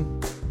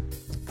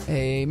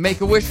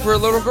Make-A-Wish for a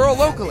little girl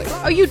locally.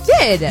 Oh, you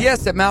did?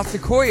 Yes, at Mount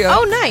Sequoia.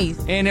 Oh, nice.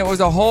 And it was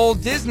a whole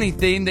Disney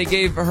theme. They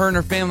gave her and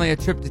her family a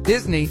trip to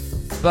Disney,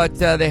 but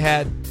they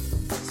had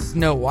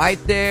Snow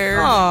White there.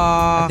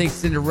 Aww. I think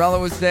Cinderella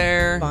was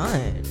there.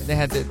 Fun. They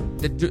had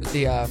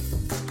the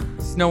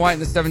Snow White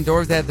and the Seven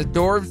Dwarfs. They had the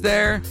dwarves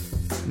there.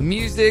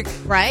 Music.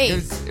 Right.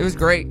 It was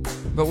great.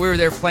 But we were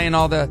there playing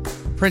all the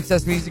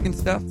princess music and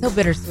stuff. So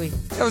bittersweet.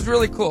 That was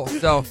really cool.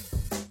 So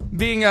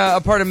being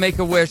a part of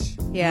Make-A-Wish,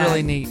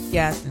 really neat.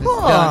 Yes. And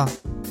cool.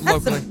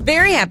 That's some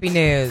very happy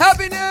news.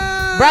 Happy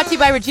news! Brought to you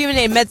by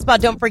Rejuvenated Med Spa.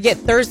 Don't forget,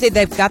 Thursday,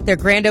 they've got their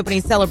grand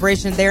opening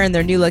celebration there in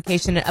their new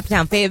location in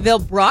Uptown Fayetteville.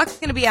 Brock's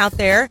going to be out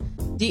there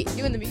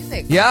doing the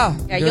music. Yeah.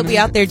 Yeah, you'll be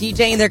out there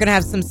DJing. They're going to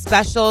have some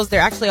specials.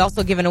 They're actually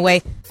also giving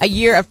away a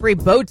year of free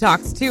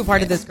Botox, too,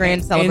 part of this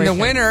grand celebration. In the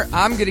winter,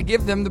 I'm going to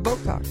give them the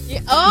Botox.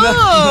 Yeah.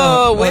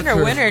 Oh,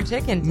 No, winner,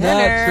 chicken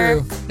dinner.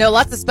 Not true. No,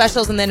 lots of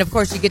specials. And then, of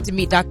course, you get to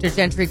meet Dr.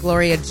 Gentry,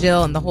 Gloria,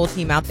 Jill, and the whole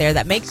team out there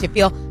that makes you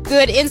feel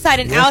good inside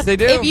and out. They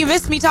do. If you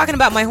missed me talking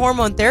about my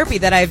hormone therapy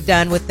that I've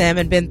done with them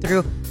and been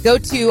through, go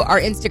to our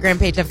Instagram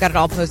page. I've got it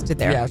all posted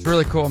there. Yeah, it's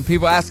really cool. And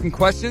people asking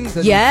questions.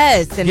 And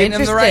yes, and getting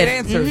interested. them the right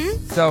answers.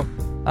 Mm-hmm. So,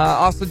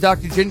 also,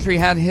 Dr. Gentry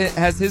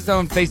has his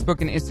own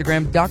Facebook and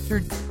Instagram.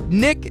 Dr.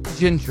 Nick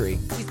Gentry.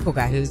 He's a cool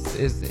guy. His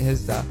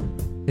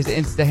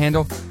Insta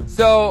handle.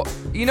 So,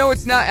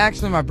 it's not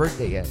actually my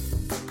birthday yet.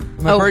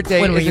 My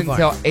birthday when were is you born?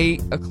 until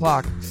 8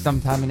 o'clock,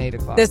 sometime in 8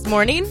 o'clock. This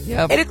morning?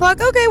 Yep. 8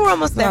 o'clock? Okay, we're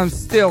almost there. I'm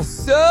still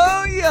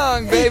so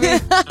young, baby.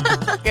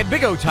 Get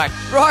big old time.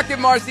 Rocket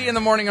Marci in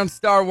the morning on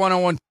Star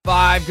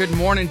 101.5. Good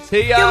morning to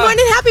you. Good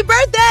morning. Happy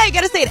birthday.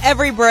 Got to say it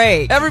every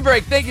break. Every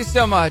break. Thank you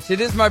so much. It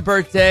is my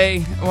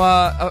birthday.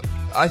 Well,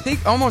 I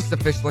think almost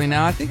officially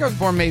now. I think I was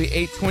born maybe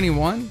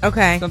 8/21.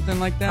 Okay. Something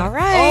like that. All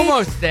right.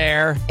 Almost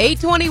there.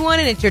 8/21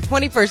 and it's your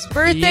 21st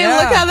birthday. Yeah.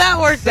 Look how that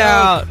worked So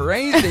out.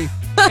 crazy.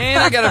 And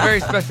I got a very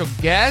special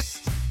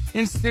guest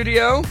in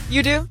studio.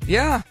 You do?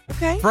 Yeah.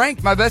 Okay.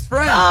 Frank, my best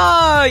friend.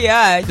 Oh,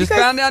 yeah. You Just guys-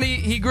 found out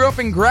he grew up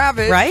in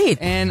Gravette. Right.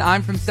 And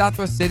I'm from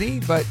Southwest City,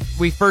 but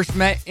we first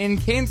met in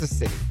Kansas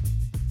City.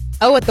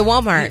 Oh, at the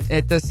Walmart.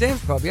 At the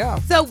Sam's Club, yeah.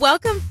 So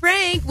welcome,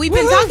 Frank. We've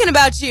been talking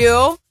about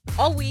you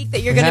all week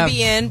that you're going to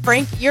be in.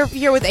 Frank, you're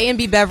here with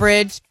A&B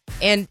Beverage,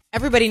 and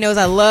everybody knows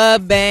I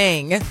love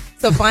Bang.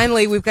 So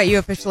finally, we've got you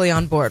officially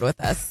on board with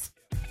us.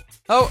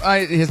 Oh,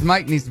 his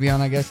mic needs to be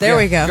on, I guess. There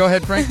we go. Go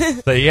ahead, Frank.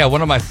 So yeah,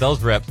 one of my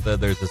sales reps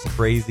said there's this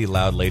crazy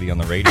loud lady on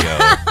the radio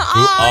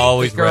who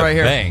always This girl reps right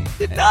here. Bang.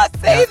 Did not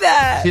say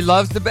that. She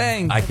loves to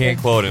bang. I can't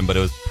quote him, but it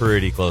was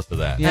pretty close to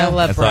that. Yeah. I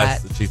love And so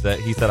Brett.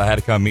 he said I had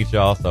to come meet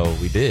y'all, so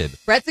we did.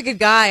 Brett's a good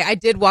guy. I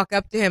did walk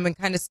up to him and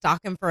kind of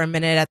stalk him for a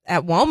minute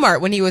at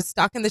Walmart when he was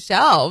stocking the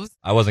shelves.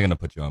 I wasn't gonna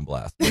put you on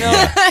blast. No.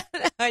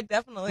 I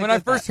definitely When I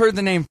did first heard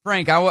the name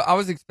Frank, I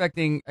was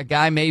expecting a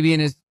guy maybe in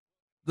his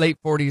late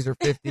 40s or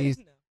 50s.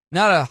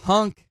 Not a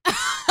hunk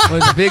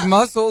with big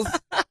muscles.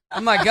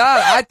 Oh my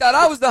God, I thought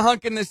I was the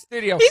hunk in this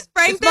studio. He's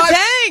Frank the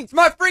Tank. It's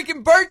my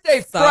freaking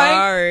birthday,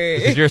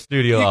 Frank. This is your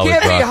studio. You always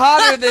can't be rocks.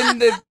 hotter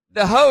than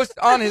the host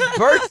on his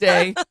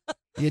birthday,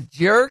 you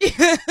jerk.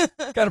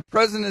 Got a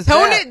present in his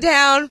Tone hat. it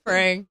down,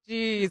 Frank.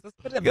 Jeez, let's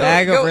put a Go-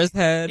 bag go over his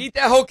head. Eat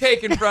that whole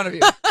cake in front of you.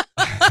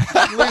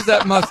 Lose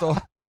that muscle.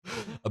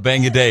 A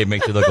bang a day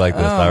makes you look like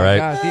this. Oh, all right.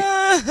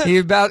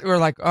 gosh. We're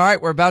like, all right,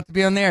 we're about to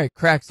be on there. He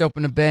cracks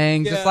open a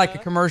bang, just like a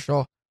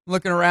commercial.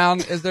 Looking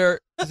around, is there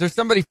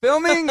somebody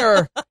filming,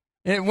 or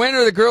when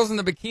are the girls in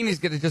the bikinis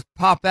going to just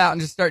pop out and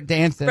just start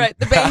dancing? Right,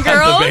 the Bang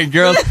Girls. The Bang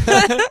girls.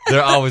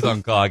 They're always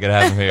on call. I gotta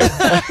have them here.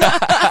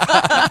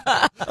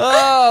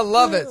 Oh,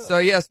 love it. So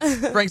yes,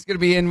 Frank's going to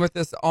be in with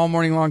us all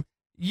morning long.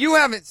 You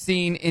haven't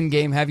seen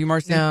In-Game, have you,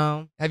 Marci?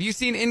 No. Have you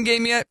seen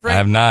In-Game yet, I Frank?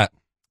 have not.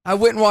 I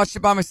went and watched it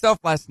by myself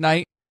last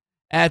night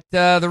at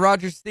the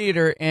Rogers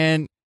Theater,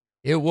 and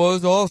it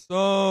was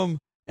awesome.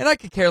 And I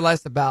could care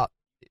less about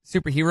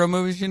superhero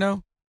movies,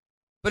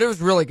 but it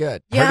was really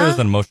good. I heard Yeah? it was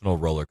an emotional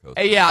roller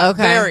coaster. Yeah,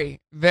 Okay. very,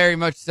 very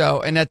much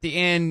so. And at the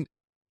end,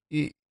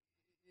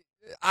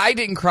 I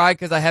didn't cry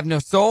because I have no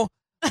soul,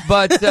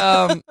 but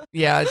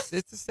yeah, it's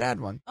a sad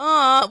one,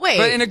 Wait.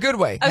 but in a good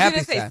way. I was Happy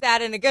going to say sad.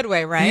 sad in a good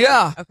way, right?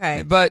 Yeah.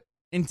 Okay. But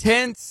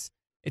intense.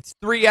 It's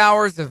 3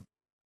 hours of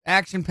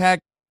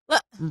action-packed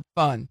Let-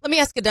 fun. Let me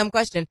ask a dumb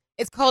question.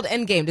 It's called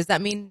Endgame. Does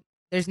that mean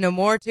there's no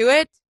more to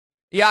it?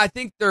 Yeah, I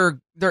think they're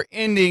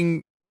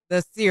ending.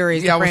 The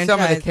series, Yeah, the with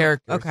some of the franchise.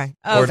 characters. Okay. Or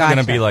Oh, it's gonna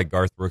gotcha. be like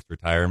Garth Brooks'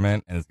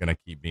 retirement, and it's gonna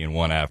keep being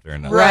one after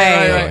another. Right,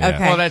 So, right, yeah.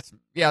 okay.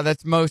 Well,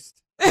 that's most.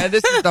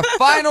 This is the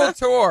final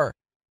tour,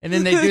 and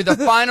then they do the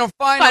final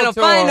tour. Final.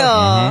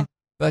 Mhm.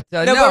 But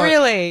No, no, but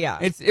really, yeah.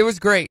 it was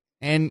great,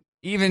 and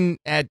even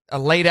at a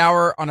late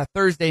hour on a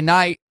Thursday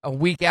night, a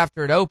week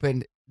after it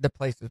opened, the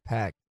place was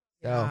packed.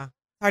 So, Yeah.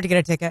 Hard to get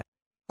a ticket.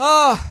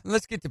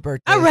 let's get to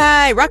birthday. All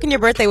right. Rocking your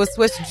birthday with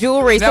Swiss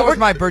Jewelry. That So was we're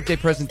my birthday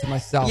present to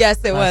myself. Yes,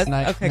 it last was.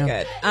 night. Okay,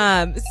 Yeah.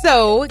 good.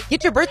 So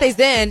get your birthdays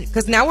in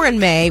because now we're in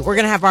May. We're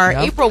going to have our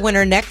Yep. April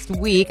winner next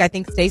week. I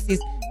think Stacy's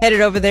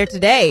headed over there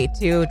today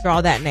to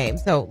draw that name.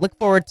 So look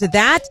forward to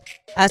that.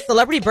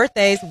 Celebrity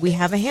birthdays. We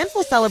have a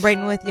handful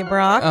celebrating with you,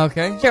 Brock.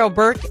 Okay. Cheryl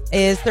Burke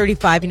is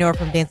 35. You know her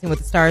from Dancing with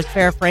the Stars.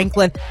 Farrah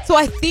Franklin. So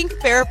I think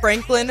Farrah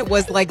Franklin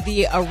was like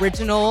the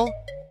original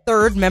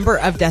third member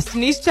of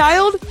Destiny's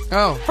Child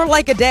Oh, for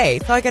like a day.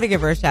 So I got to give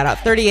her a shout out.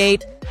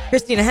 38.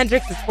 Christina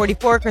Hendricks is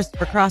 44.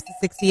 Christopher Cross is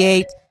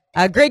 68.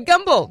 Greg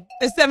Gumbel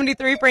is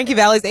 73. Frankie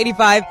Valli's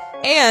 85.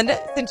 And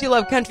since you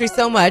love country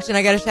so much, and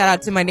I got to shout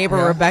out to my neighbor,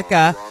 Yeah.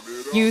 Rebecca,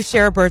 you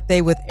share a birthday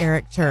with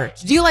Eric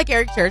Church. Do you like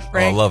Eric Church,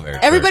 Frank? I love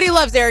Eric Everybody Church.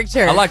 loves Eric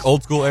Church. I like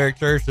old school Eric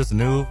Church, just a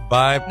new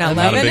vibe. Not I'm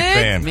not a loving big it?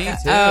 fan. me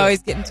too. Oh,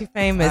 he's getting too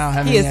famous. I don't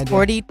have He any is idea.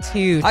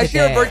 42 I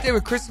share a today. birthday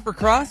with Christopher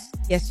Cross.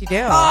 Yes, you do.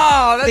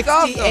 Oh, that's 68.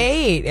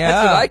 awesome. Yeah.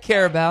 That's what I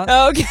care about.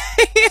 Okay.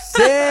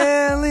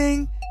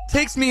 Sailing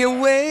takes me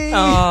away.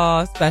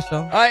 Oh, special.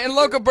 All right, and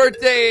local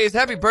birthdays.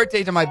 Happy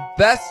birthday to my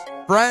best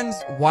friend's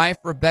wife,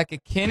 Rebecca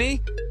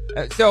Kinney.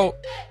 So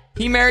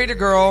he married a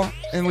girl,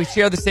 and we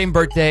share the same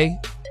birthday,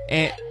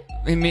 and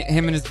him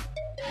and his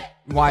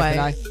wife and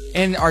I,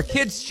 and our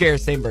kids share the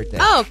same birthday.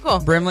 Oh, cool.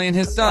 Brimley and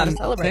his son, Gotta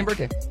celebrate. same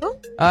birthday.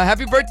 Cool.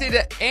 Happy birthday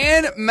to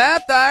Ann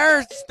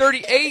Mathire,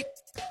 38.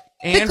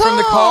 Ann The from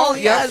The Call, Call.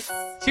 Yep. yes.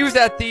 She was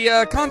at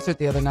the concert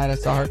the other night. I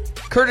saw her.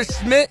 Curtis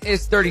Schmidt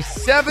is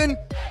 37.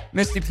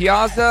 Misty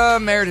Piazza,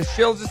 Meredith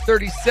Shields is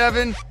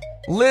 37.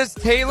 Liz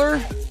Taylor,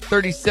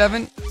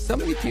 37. So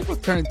many people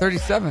turning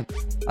 37.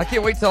 I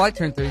can't wait till I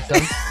turn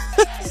 37.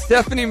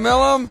 Stephanie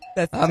Millum.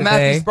 That's Matthew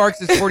today.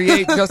 Sparks is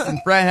 48. Justin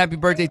Fratt, happy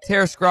birthday.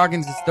 Tara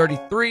Scroggins is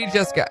 33.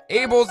 Jessica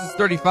Abels is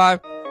 35.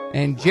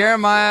 And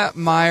Jeremy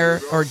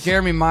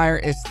Meyer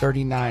is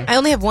 39. I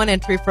only have one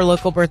entry for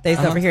local birthdays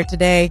over here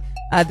today.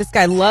 This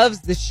guy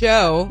loves the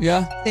show.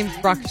 Yeah. His name's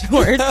Brock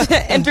George.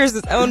 Enters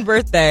his own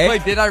birthday.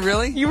 Wait, did I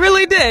really? You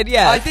really did,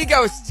 yeah. I think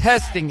I was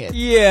testing it.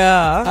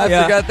 Yeah. I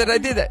forgot that I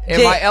did that.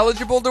 Am I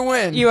eligible to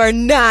win? You are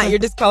not. You're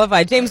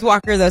disqualified. James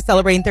Walker, though,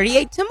 celebrating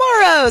 38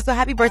 tomorrow. So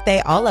happy birthday,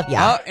 all of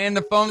y'all. And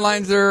the phone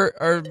lines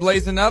are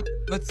blazing up.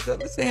 Let's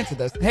answer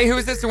this. Hey, who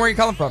is this and where are you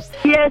calling from?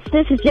 Yes,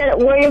 this is Janet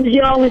Williams.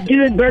 You always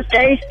doing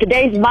birthdays.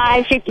 Today's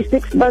my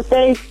 56th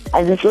birthday.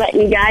 I'm just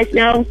letting you guys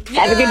know.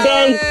 Have a good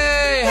day.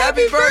 Yay!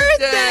 Happy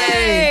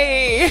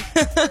birthday!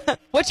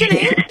 What's your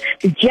name?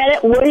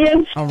 Janet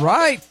Williams. All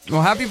right.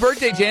 Well, happy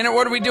birthday, Janet.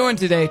 What are we doing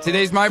today?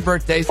 Today's my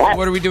birthday, so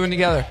what are we doing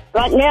together?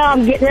 Right now,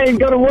 I'm getting ready to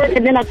go to work,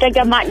 and then I think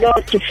I might go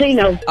to the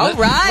casino. All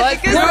right.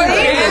 Let's Good do for it, you.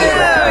 Janet.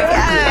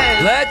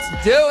 Yes.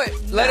 Let's do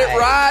it. Let it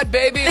ride,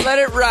 baby. Let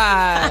it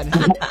ride.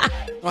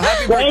 Well,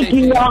 happy birthday, Thank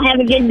you. Janet. Y'all have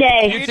a good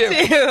day. You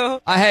too.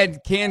 Too. I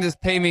had Candace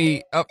pay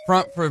me up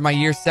front for my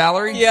year's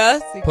salary.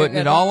 Yes. Putting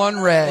it all on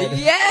red.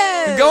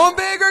 Yes. Going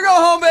big or go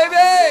home,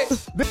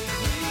 baby.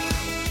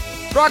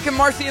 Brock and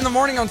Marci in the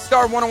morning on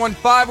Star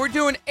 101.5. We're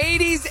doing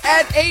 80s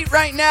at 8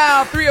 right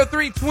now.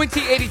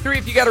 303-2083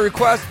 if you got a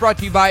request. Brought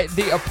to you by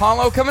The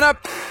Apollo. Coming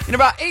up in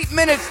about 8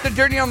 minutes, the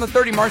Dirty on the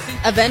 30, Marci.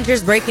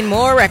 Avengers breaking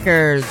more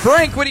records.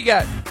 Frank, what do you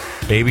got?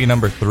 Baby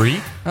number 3.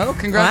 Oh, Wow,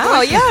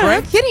 congratulations, yeah,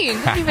 Frank. no kidding.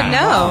 Didn't even know.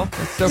 Wow,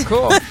 that's so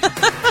cool.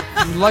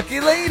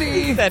 Lucky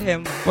lady. Said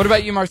him. What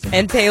about you, Marci?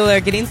 And Taylor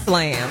getting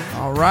slammed.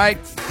 All right,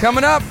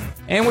 coming up,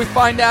 and we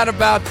find out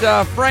about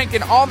Frank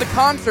and all the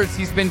concerts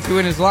he's been to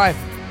in his life.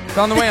 It's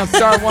on the way on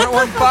Star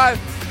 101.5.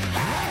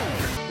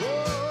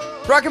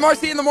 Brock and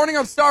Marci in the morning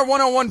on Star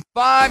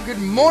 101.5. Good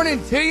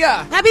morning to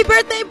ya. Happy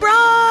birthday,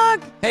 Brock.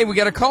 Hey, we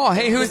got a call.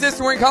 Hey, who is this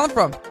and where are you calling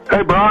from?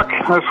 Hey, Brock.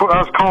 I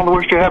was calling to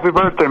wish you a happy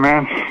birthday,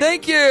 man.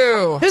 Thank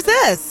you. Who's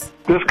this?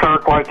 This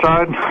Kirk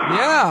Whiteside.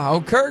 Yeah,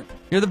 oh, Kirk.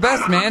 You're the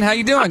best, man. How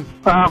you doing?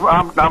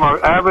 I'm an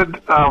avid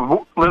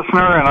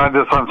listener, and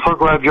I'm so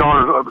glad y'all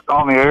are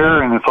on the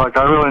air. And it's like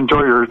I really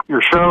enjoy your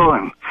show,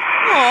 and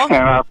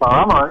I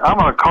thought I'm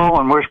gonna call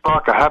and wish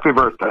Brock a happy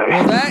birthday.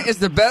 Well, that is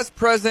the best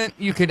present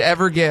you could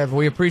ever give.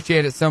 We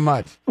appreciate it so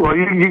much. Well,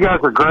 you guys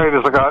are great.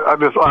 It's like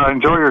I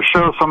enjoy your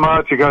show so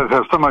much. You guys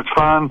have so much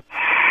fun,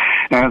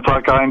 and it's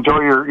like I enjoy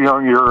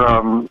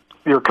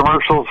your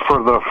commercials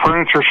for the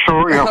furniture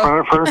store, for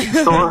the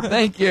furniture store.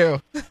 Thank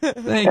you.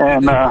 Thank you.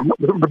 And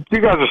but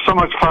you guys are so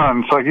much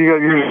fun. It's like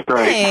you're just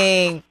great.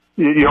 Thanks.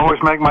 You always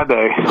make my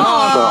day.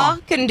 Aw,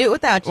 couldn't do it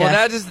without you.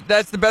 Well,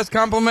 that's the best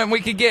compliment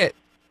we could get.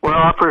 Well,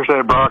 I appreciate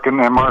it, Brock and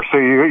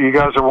Marci. You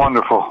guys are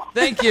wonderful.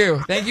 Thank you.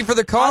 Thank you for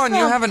the call, and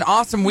you have an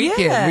awesome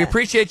weekend. Yeah. We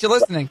appreciate you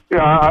listening.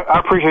 Yeah, I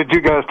appreciate you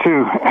guys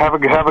too. Have a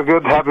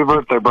good happy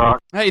birthday,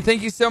 Brock. Hey,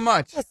 thank you so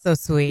much. That's so Did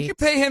sweet. you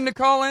pay him to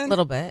call in? A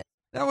little bit.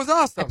 That was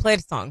I awesome. played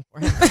a song for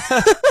him.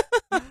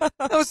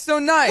 That was so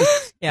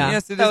nice. Yeah,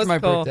 Yes, it that is was my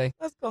cool. birthday.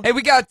 That's cool. Hey,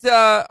 we got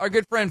our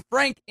good friend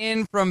Frank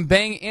in from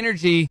Bang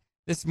Energy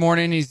this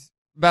morning. He's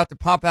about to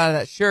pop out of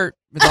that shirt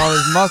with all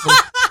his muscles.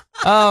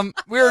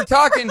 We were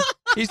talking.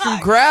 He's from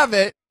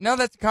Gravit. No,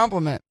 that's a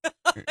compliment.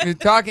 We were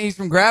talking. He's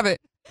from Gravit,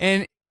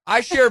 and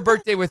I share a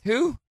birthday with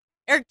who?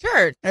 Eric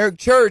Church. Eric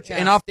Church. Yeah.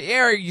 And off the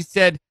air, you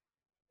said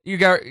you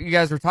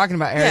guys were talking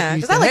about Eric. Yeah,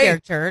 and you 'cause said, I like hey,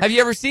 Eric Church. have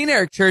you ever seen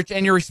Eric Church?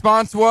 And your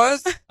response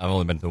was I've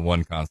only been to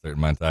one concert in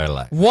my entire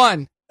life.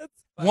 one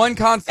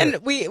concert.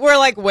 And we're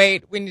like,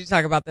 wait, we need to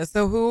talk about this.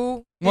 So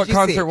who? did What you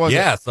concert see? was it?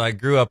 Yeah, so I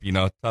grew up,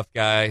 tough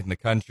guy in the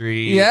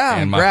country. Yeah,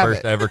 And my grab first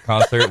it. ever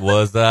concert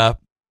was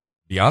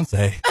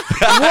Beyonce.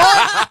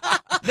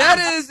 That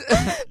is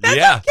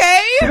Yeah.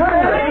 Okay.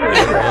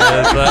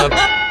 It was,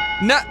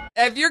 no.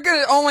 If you're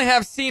gonna only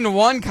have seen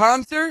one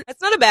concert,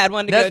 That's not a bad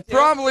one to go that's to.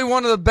 probably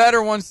one of the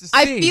better ones to see.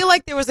 I feel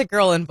like there was a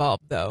girl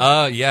involved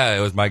though. yeah, it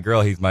was my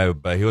girl. He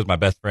was my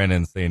best friend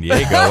in San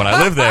Diego when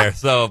I lived there.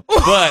 So,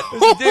 but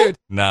dude.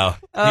 no,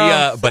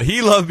 but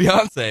he loved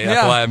Beyonce. That's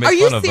Yeah. why I made Are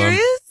you fun of him.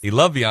 serious? He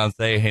loved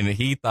Beyonce, and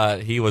he thought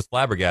he was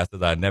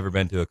flabbergasted that I'd never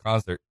been to a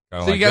concert.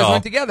 Kinda So like you guys y'all.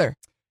 went together.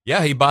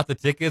 Yeah, he bought the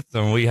tickets,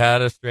 and we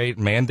had a straight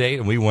mandate,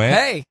 and we went.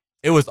 Hey,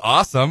 It was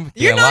awesome.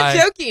 You're Can't not lie.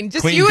 joking.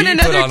 Just Queen you and Bee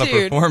another put on dude.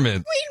 a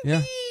performance.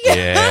 yeah.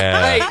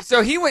 Yeah. Hey,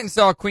 so he went and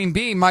saw Queen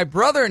Bee. My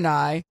brother and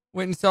I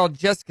went and saw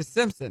Jessica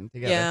Simpson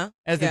together Yeah,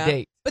 as yeah. a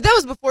date. But that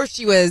was before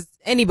she was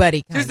anybody.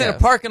 She Kind was in a of.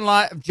 parking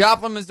lot of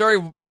Joplin, Missouri,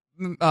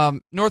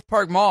 North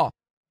Park Mall.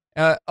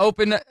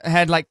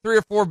 Had like 3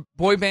 or 4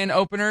 boy band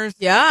openers.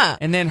 Yeah.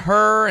 And then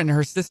her and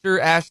her sister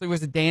Ashley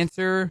was a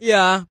dancer.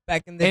 Yeah.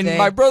 Back in the And day.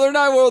 my brother and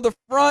I were the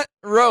front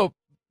row,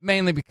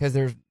 mainly because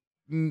there's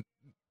 200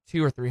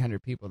 or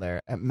 300 people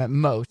there at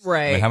most. I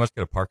right. mean, how much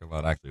could a parking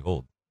lot actually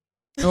hold?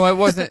 No, it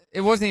wasn't.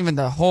 It wasn't even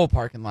the whole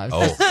parking lot. It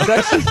was Oh.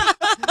 just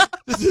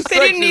a They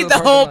didn't need the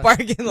whole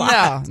parking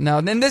lot.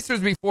 No. Then this was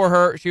before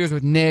her. She was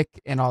with Nick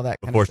and all that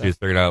kind Before of she was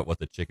stuff. figuring out what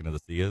the chicken of the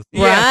sea is.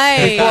 Yes,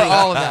 Right. before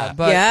all of that.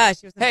 But Yeah,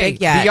 she was a hey,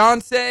 big yacht.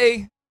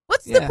 Beyonce.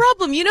 What's Yeah. the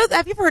problem?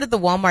 Have you ever heard of the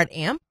Walmart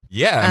amp?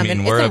 Yeah, I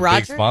mean, it's we're in a big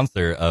Rochester.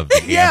 sponsor of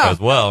the Yeah. AMP as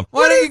well.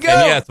 Why don't you go?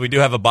 And yes, we do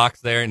have a box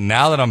there. And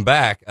now that I'm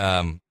back,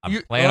 I'm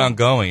planning on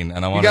going,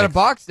 and I You want got to a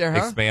box there, huh?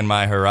 expand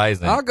my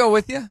horizon. I'll go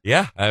with you.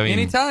 Yeah, I mean,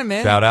 Anytime,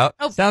 man. Shout out.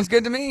 Oh. Sounds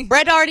good to me.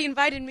 Brett already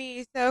invited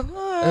me,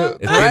 so.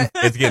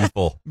 It's getting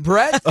full.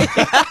 Brett?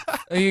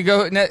 You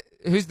go.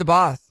 Who's the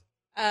boss?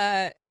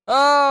 I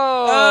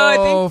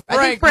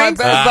Frank, think Frank's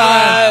my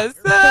best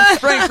friend.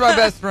 Frank's my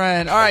best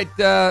friend. All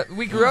right,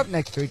 we grew up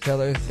next to each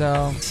other,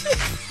 so.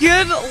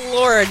 Good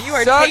Lord, you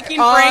are Suck taking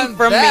on Frank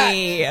from that.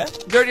 me.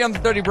 Dirty on the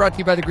 30 brought to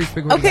you by the Grease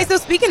Pig. What do you Okay, got?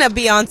 so speaking of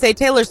Beyonce,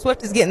 Taylor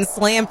Swift is getting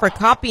slammed for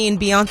copying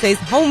Beyonce's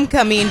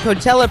homecoming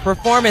Coachella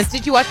performance.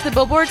 Did you watch the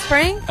billboards,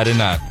 Frank? I did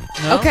not.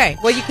 No? Okay,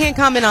 well, you can't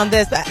comment on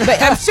this,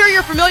 but I'm sure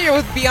you're familiar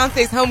with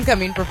Beyonce's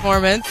homecoming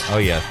performance. Oh,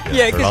 yes.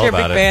 Yeah, heard because all you're a big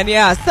about it. fan.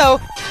 Yeah, so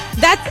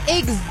that's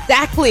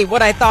exactly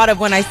what I thought of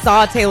when I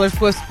saw Taylor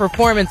Swift's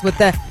performance with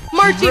the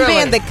marching Really?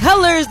 band, the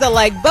colors, the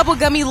like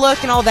bubblegummy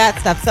look, and all that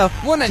stuff. So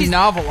Wasn't a she's-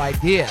 novel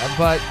idea,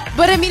 but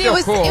But I mean, Still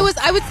it cool. was.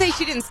 I would say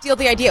she didn't steal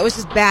the idea. It was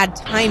just bad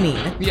timing.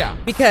 Yeah.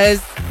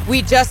 Because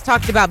we just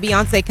talked about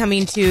Beyonce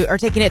coming to or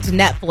taking it to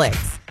Netflix.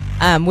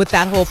 With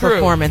that whole True.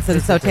 performance,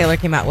 and so Taylor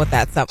came out with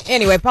that. So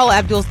anyway, Paula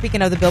Abdul,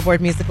 speaking of the Billboard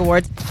Music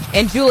Awards,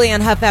 and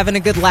Julianne Hough having a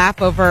good laugh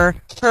over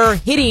her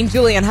hitting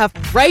Julianne Hough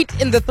right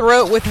in the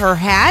throat with her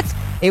hat.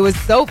 It was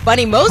so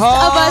funny.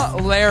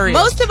 Hilarious.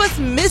 Most of us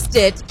missed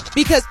it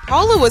because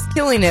Paula was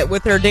killing it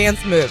with her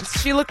dance moves.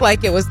 She looked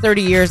like it was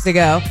 30 years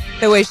ago,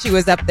 the way she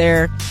was up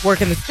there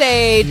working the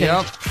stage Yep.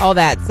 and all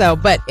that. So,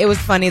 but it was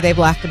funny. They've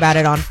laughed about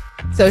it on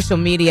social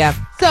media.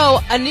 So,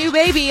 a new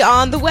baby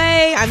on the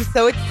way. I'm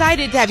so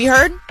excited to have you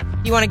heard.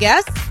 You want to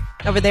guess?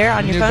 Over there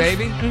on your New phone?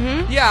 baby?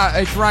 Mm-hmm. Yeah,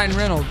 it's Ryan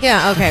Reynolds.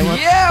 Yeah, okay. Well,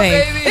 Yeah,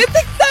 thanks. baby. It's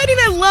exciting.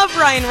 I love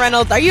Ryan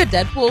Reynolds. Are you a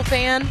Deadpool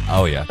fan?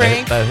 Oh, yeah.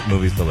 Frank? That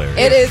movie's hilarious.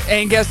 It is.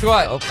 And guess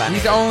what? So funny.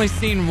 He's only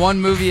seen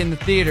one movie in the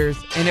theaters,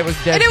 and it was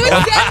Deadpool. And it was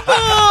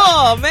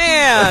Deadpool,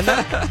 man.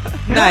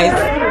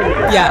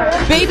 Nice.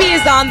 Yeah. Baby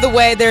is on the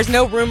way. There's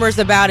no rumors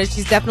about it.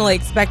 She's definitely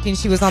expecting.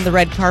 She was on the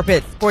red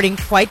carpet sporting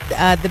quite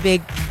the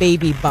big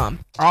baby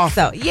bump.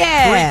 Awesome. So,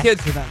 yeah. 3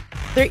 kids for them.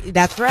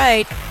 That's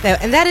right. So,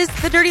 and that is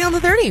the Dirty on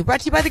the 30, brought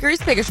to you by the Grease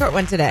Pig, a short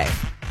one today.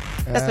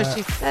 That's what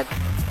she said.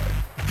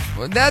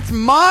 Well, that's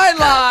my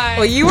line.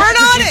 Well, you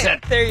weren't on She it.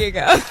 said, There you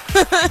go.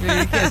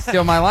 You can't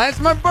steal my line. It's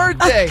my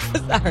birthday.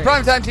 Sorry.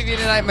 Primetime TV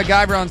tonight,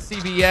 MacGyver on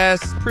CBS,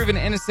 Proven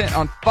Innocent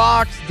on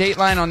Fox,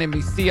 Dateline on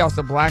NBC,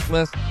 also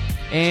Blacklist,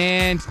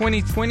 and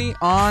 2020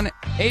 on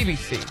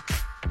ABC.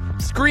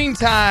 Screen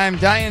time,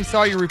 Diane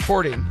saw you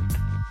reporting.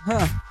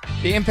 Huh.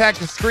 The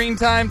impact of screen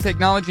time,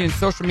 technology, and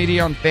social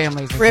media on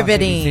families. It's on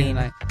Riveting. ABC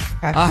tonight.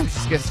 Okay. I'm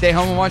just going to stay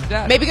home and watch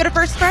that. Maybe go to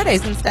First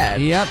Fridays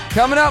instead. Yep.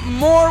 Coming up,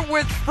 more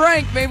with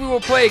Frank. Maybe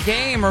we'll play a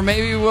game, or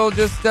maybe we'll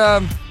just do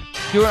an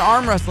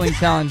arm wrestling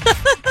challenge.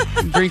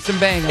 Drink some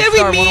bang. on It'll be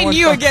Star me and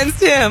you 101.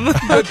 against him.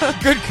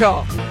 Good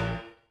call.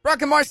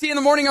 Brock and Marci in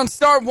the morning on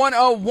Star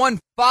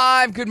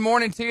 1015. Good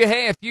morning to you.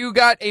 Hey, if you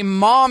got a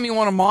mom you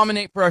want to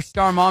mominate for our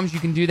Star Moms, you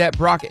can do that.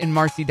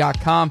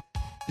 BrockandMarci.com.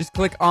 Just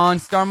click on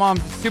Star Moms.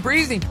 It's super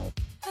easy.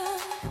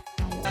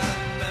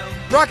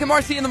 Brock and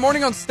Marci in the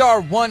morning on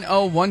Star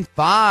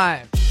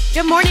 1015.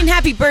 Good morning.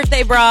 Happy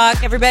birthday,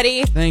 Brock,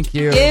 everybody. Thank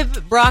you.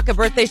 Give Brock a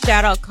birthday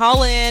shout out.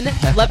 Call in.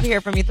 Love to hear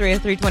from you.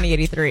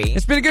 303-2083.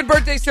 It's been a good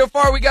birthday so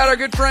far. We got our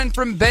good friend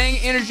from Bang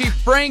Energy,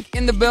 Frank,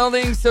 in the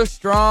building. So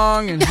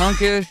strong and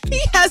hunkish.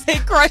 He has a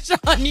crush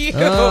on you.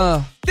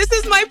 Ugh. This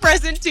is my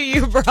present to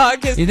you,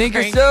 Brock. You think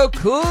you're so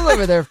cool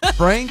over there,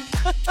 Frank?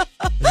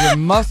 With your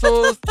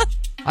muscles.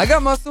 I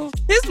got muscles.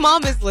 His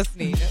mom is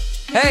listening.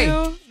 Hey, Do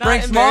not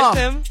Frank's embarrass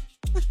mom. him.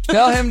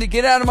 Tell him to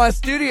get out of my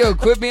studio.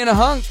 Quit being a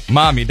hunk.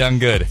 Mom, you done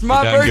good. It's my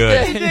you done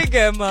birthday. good. You did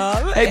good,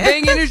 Mom. Hey,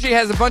 Bang Energy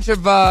has a bunch of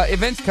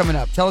events coming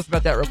up. Tell us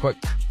about that real quick.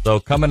 So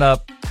coming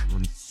up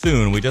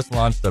soon, we just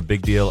launched a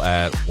big deal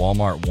at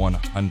Walmart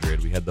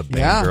 100. We had the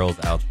Bang Girls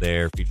out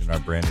there featuring our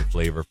brand new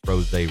flavor,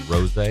 Froze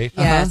Rose.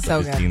 Yeah, so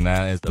If good. you've seen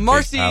that, it's a big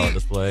palette Marci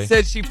display.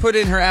 said she put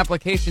in her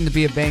application to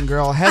be a Bang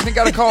Girl. Hasn't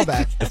got a call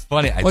back. It's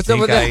funny. I What's up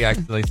think with I that?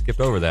 accidentally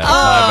skipped over that. My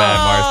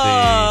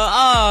bad,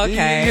 Oh,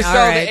 okay. You All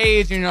saw right. the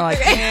age and you're like,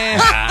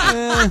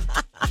 Marci.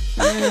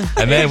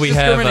 And then we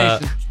have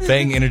discrimination.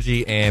 Bang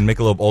Energy and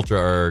Michelob Ultra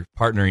are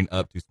partnering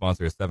up to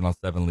sponsor a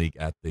 7-on-7 league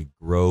at the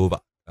Grove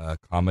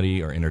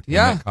Comedy or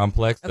Entertainment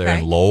Complex there Okay.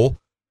 in Lowell.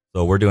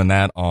 So we're doing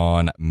that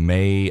on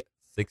May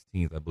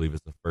 16th, I believe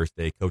is the first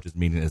day. Coaches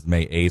meeting is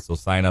May 8th. So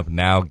sign up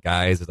now,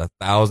 guys. It's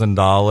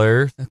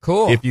 $1,000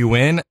 Cool. if you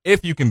win.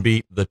 If you can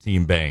beat the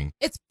team Bang,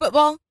 It's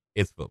football,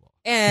 it's football.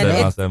 and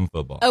it's 7-on-7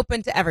 football.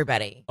 open to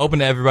everybody. Open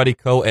to everybody,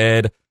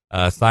 co-ed.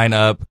 Sign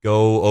up,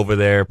 go over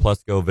there,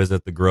 plus go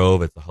visit the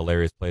Grove. It's a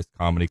hilarious place,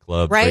 comedy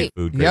club, Right. great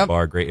food, great Yep.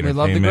 bar, great We entertainment.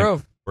 love the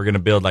Grove. We're going to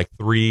build like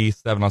 3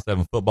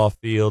 7-on-7 football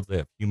fields. They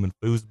have human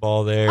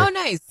foosball there. Oh,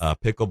 nice.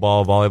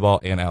 Pickleball, volleyball,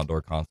 and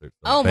outdoor concerts.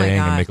 So Oh, my Bang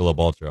and gosh. Michelob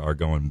Ultra are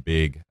going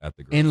big at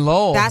the Grove. In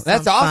Lowell. That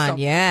That's sounds awesome. fun.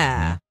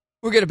 Yeah.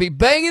 We're going to be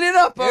banging it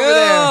up over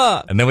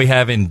there. And then we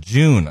have in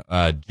June,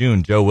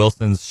 Joe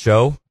Wilson's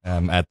show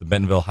at the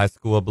Bentonville High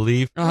School, I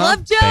believe.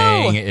 Love Joe.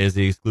 Bang is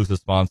the exclusive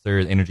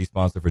sponsor, the energy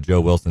sponsor for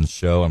Joe Wilson's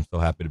show. I'm so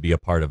happy to be a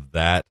part of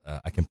that.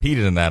 I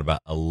competed in that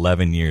about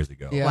 11 years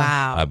ago. Yeah.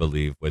 Wow. I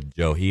believe, with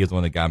Joe. He is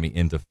one that got me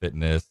into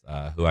fitness,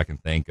 who I can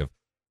thank of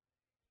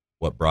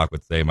what Brock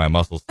would say, my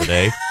muscles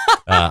today.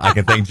 I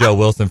can thank Joe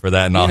Wilson for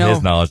that and all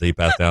his knowledge that he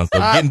passed down. So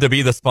getting to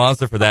be the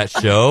sponsor for that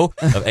show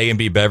of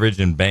A&B Beverage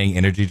and Bang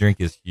Energy Drink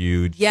is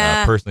huge,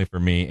 personally for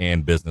me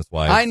and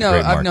business-wise. I know.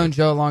 I've known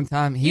Joe a long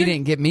time. He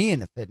didn't get me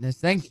into fitness.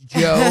 Thanks,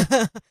 Joe.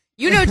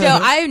 You know Joe.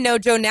 I know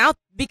Joe now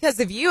because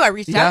of you. I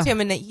reached out to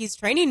him, and he's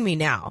training me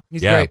now. He's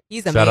great.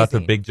 He's amazing. Shout out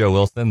to Big Joe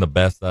Wilson, the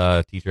best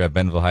teacher at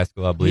Bentonville High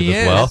School, I believe, He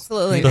as is. well.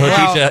 Absolutely.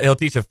 So he'll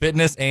teach you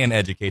fitness and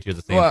educate you at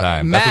the same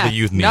time. Math, That's what the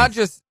youth need. not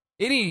just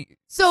any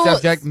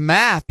subject,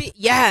 math.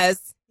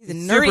 Yes. He's a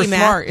Super nerdy math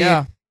smart, dude.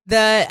 yeah.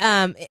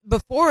 The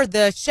before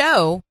the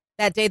show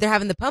that day, they're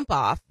having the pump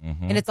off, Mhm.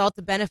 and it's all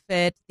to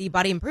benefit the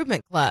Body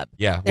Improvement Club.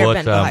 Yeah, there well,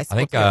 at Bentonville High I School,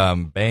 think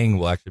too. Bang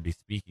will actually be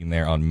speaking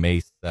there on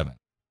May 7th.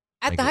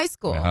 At the high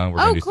school. We're going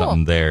to do cool.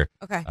 something there.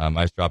 Okay. I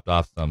just dropped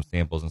off some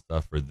samples and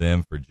stuff for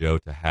them, for Joe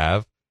to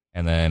have.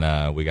 And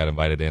then we got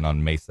invited in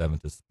on May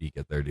 7th to speak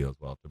at their deal as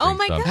well. To Oh, bring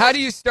my some- God. How do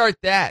you start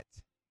that?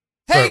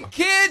 Hey,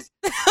 kids,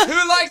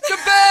 who likes to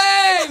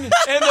bang?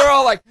 And they're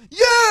all like,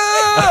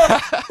 yeah!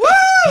 Woo!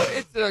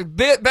 It's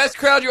the best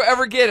crowd you'll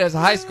ever get as a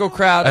high school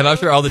crowd. And I'm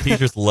sure all the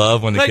teachers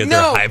love when the Like, kids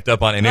no. are hyped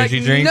up on energy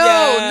Like, drinks.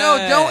 No,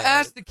 don't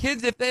ask the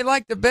kids if they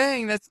like to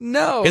bang. That's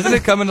no. Isn't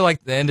it coming to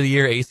like the end of the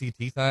year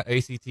ACT time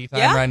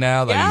Yeah, right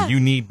now? Like yeah. you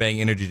need Bang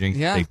energy drinks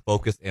Yeah. to stay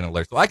focused and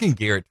alert. So I can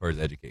gear it towards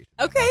education.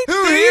 Okay. Who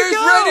there you here's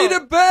go. ready to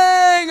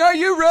bang? Are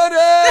you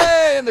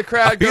ready? And the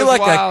crowd I feel goes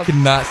like I wild. could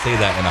not say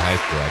that in a high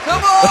school. Actually.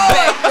 Come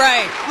on!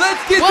 Right.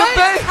 Let's get What? the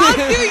bang. How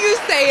do you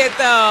say it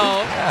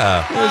though?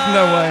 Yeah. There's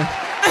no way.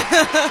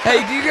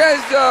 Hey, do you guys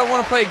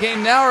want to play a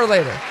game now or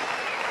later?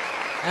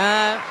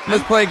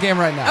 Let's play a game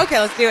right now. Okay,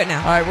 let's do it now.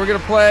 All right, we're going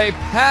to play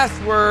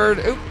password.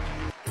 Oop.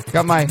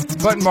 Got my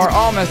button bar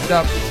all messed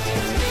up.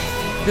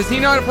 Does he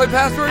know how to play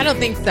password? I don't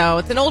think so.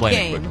 It's an old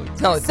Explain it game. quickly.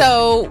 Tell it.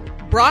 So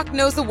Brock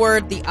knows the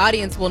word. The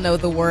audience will know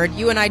the word.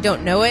 You and I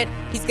don't know it.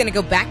 He's going to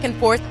go back and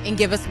forth and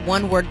give us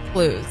one-word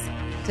clues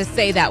to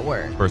say that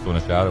word. First one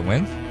to shout it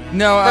wins.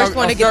 No, First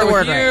one I'll to get start the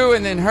with word you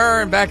and then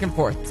her and back and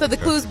forth. So the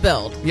clues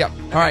build. Yep.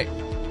 All right.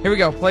 Here we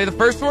go. Play the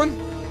first one.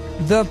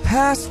 The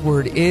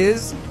password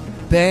is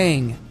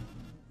bang.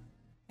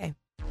 Okay.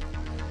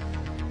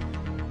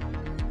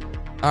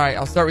 All right,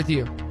 I'll start with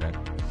you. Okay.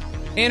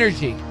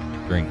 Energy.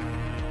 Drink.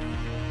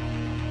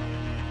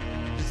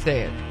 Just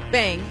say it.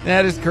 Bang.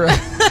 That is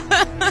correct.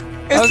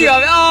 It's too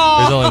obvious. Oh.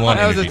 There's only one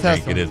That was a energy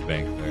test drink. It one. is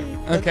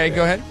Bang. Sorry. Okay,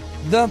 go ahead.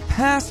 The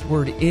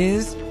password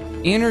is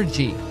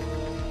energy.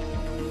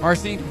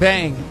 Marcy,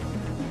 bang.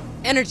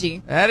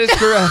 Energy. That is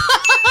correct.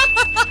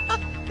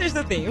 There's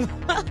the theme.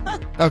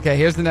 Okay,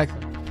 here's the next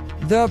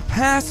one. The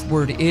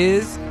password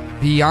is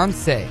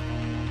Beyonce.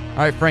 All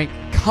right, Frank.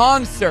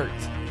 Concert.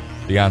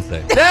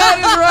 Beyonce. That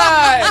is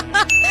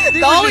right. See,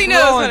 That's all we're he just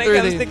knows rolling when it through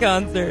comes these. to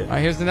concert. All right,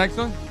 here's the next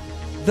one.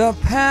 The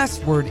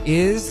password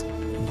is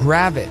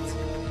grab it.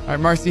 All right,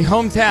 Marcy,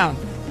 hometown.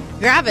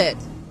 Grab it.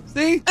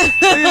 See? Look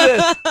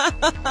at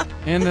this.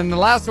 And then the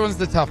last one's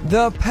the tough one.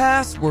 The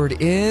password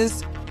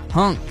is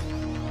hunk.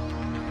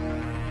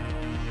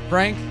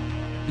 Frank,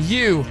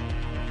 you.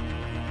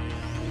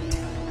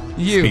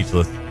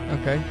 Speechless.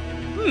 Okay.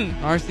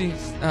 Marcy,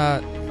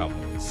 Oh.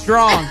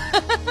 strong.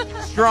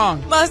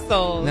 Strong.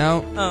 Muscle.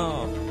 No.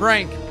 Oh.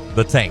 Frank,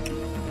 The tank.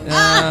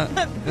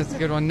 that's a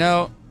good one.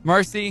 No.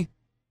 Marcy,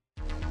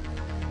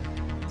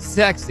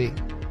 sexy.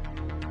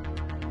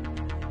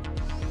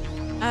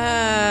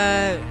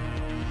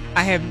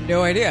 I have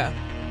no idea.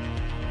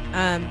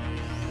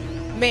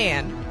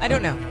 Man, I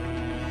don't know.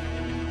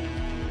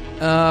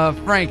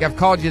 Frank, I've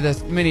called you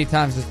this many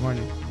times this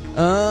morning.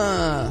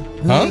 Huh?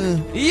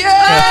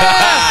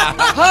 Yeah!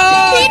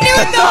 He knew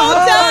it the whole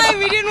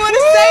time. He didn't want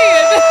to say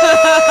it.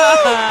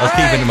 Let's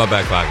keep it in my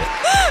back pocket.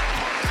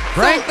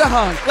 Frank the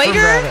hunk. from Later,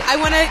 Rabbit. I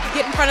want to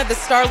get in front of the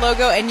star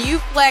logo, and you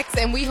flex,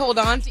 and we hold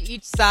on to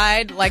each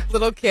side like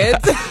little kids.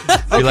 Be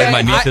like my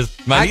I nieces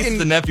can-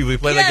 and nephew. We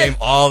play Yes. that game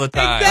all the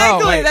time.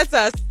 Exactly, Oh, wait. that's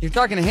us. You're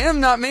talking to him,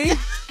 not me.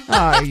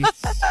 Oh, you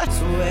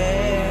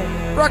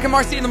Brock and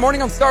Marcy in the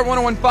morning on Star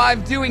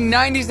 101.5, doing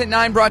 90s at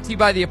 9, brought to you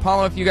by the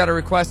Apollo. If you got a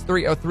request,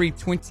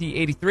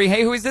 303-2083.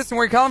 Hey, who is this and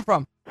where are you calling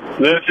from?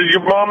 This is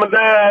your mom and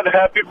dad.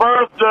 Happy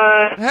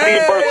birthday. Hey.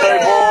 Happy birthday,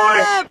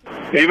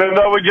 boy. Even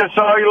though we just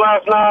saw you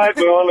last night,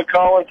 we want to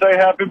call and say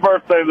happy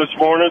birthday this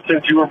morning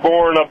since you were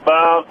born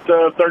about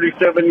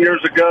 37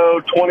 years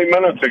ago, 20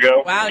 minutes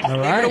ago. Wow, just All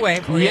gave right. it away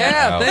for you.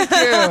 Yeah, Wow. thank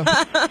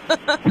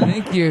you.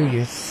 Thank you,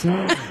 you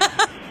son.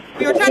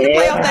 We were trying to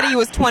play off that he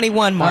was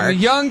 21, I'm Mark. a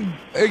young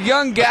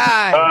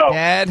guy, Oh.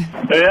 Dad.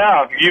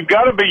 Yeah, you've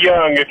got to be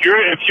young. If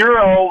you're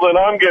old, then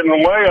I'm getting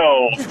way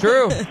old.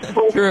 True.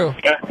 True.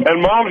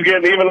 And Mom's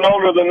getting even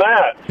older than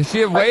that. Is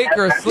she awake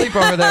or asleep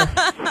over there?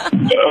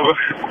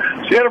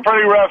 She had a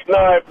pretty rough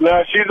night.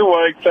 Now she's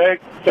awake.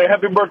 Say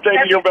happy birthday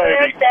to your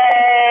baby.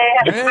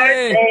 Happy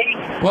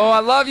birthday. Well, I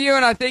love you,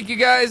 and I thank you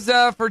guys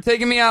for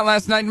taking me out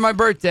last night on my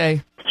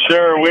birthday.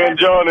 Sure, we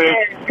enjoyed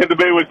it. Good to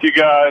be with you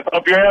guys.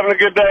 Hope you're having a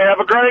good day. Have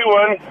a great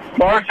one.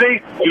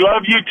 Marcy, we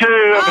love you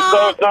too, even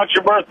though it's not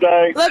your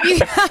birthday. Love you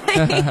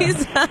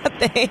guys.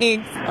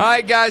 Thanks. All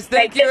right, guys,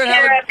 thank you, and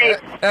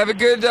have a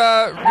good,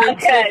 Okay.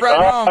 safe ride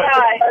home.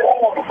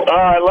 All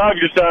right, love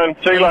you, son.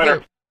 See you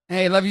later.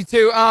 Hey, love you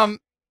too.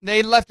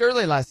 They left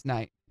early last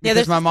night Yeah,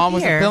 because they're my mom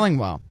supposed to be wasn't here. feeling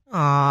well.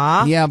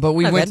 Aw. Yeah, but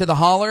we Oh, went good. to the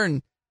holler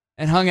and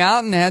hung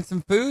out and had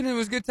some food, and it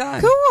was a good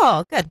time.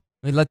 Cool. Good.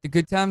 We let the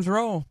good times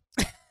roll.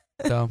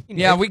 So, You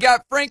yeah, know. we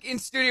got Frank in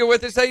studio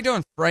with us. How you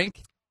doing,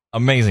 Frank?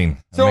 Amazing.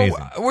 So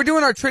Amazing. we're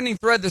doing our trending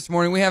thread this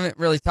morning. We haven't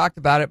really talked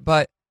about it,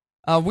 but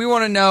we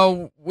want to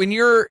know, when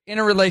you're in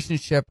a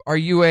relationship, are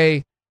you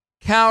a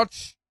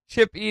couch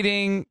chip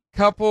eating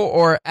couple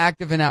or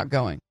active and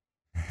outgoing?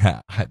 do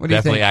you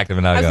Definitely think? active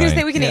and I was outgoing. going to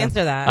say we can Yeah.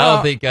 answer that. I don't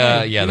Well, think,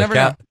 hey, yeah, you never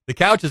know. the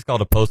couch is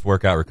called a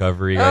post-workout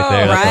recovery right Oh,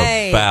 there. That's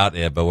right. about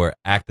it, but we're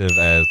active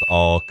as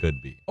all could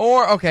be.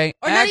 Or okay,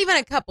 Or not even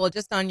a couple,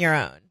 just on your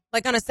own.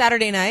 Like on a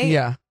Saturday night.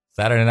 Yeah,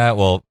 Saturday night,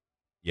 well,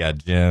 yeah,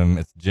 gym.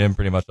 It's gym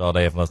pretty much all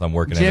day unless I'm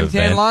working at gym, an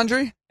tan, event.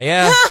 laundry.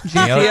 Yeah,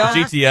 GTL?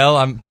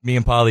 GTL. Me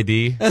and Polly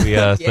D. We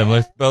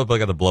similar. Both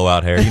got the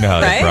blowout hair. You know how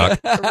it is,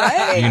 Right? Brock.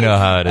 Right. You know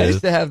how it I is.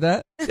 used to have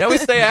that. Yeah, we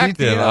stay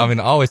active. GTL. I mean,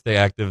 always stay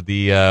active.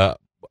 The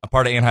a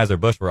part of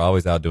Anheuser-Busch, we're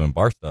always out doing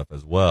bar stuff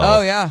as well.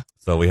 Oh yeah,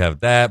 So we have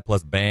that,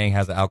 plus Bang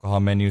has an alcohol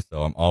menu,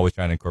 so I'm always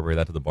trying to incorporate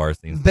that to the bar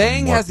scene. so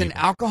Bang more has an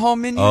people- alcohol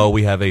menu. Oh,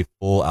 we have a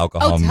full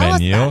alcohol tell us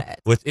menu, about it.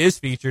 which is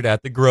featured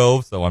at the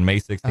Grove. So on May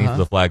 16th, Uh-huh. for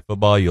the flag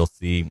football, you'll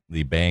see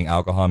the Bang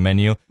alcohol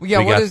menu. yeah.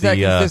 we What got does that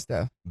the, consist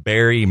of?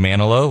 Berry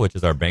Manilow, which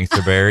is our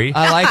Bankster Berry.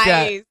 I like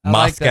that. Nice. I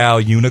like that. Moscow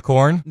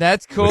Unicorn,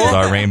 That's cool. which is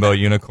our rainbow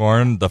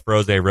unicorn. The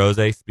Froze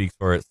Rose speaks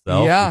for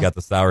itself. Yeah. We got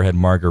the Sourhead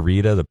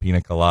Margarita, the Pina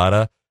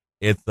Colada.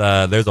 It's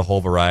there's a whole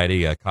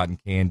variety, cotton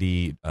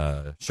candy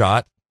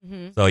shot.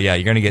 Mhm. So yeah,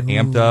 you're gonna get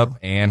amped up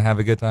and have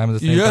a good time at the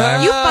same Yeah.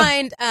 time. You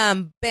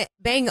find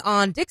Bang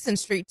on Dixon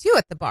Street too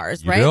at the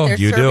bars, You right? do, They're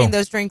you serving do.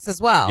 those drinks as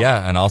well.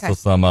 Yeah, and also Okay.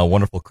 some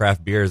wonderful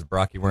craft beers.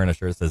 Brocky wearing a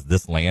shirt that says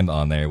 "This Land"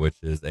 on there, which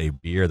is a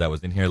beer that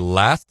was in here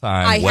last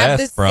time. I West have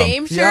the from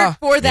same shirt Yeah.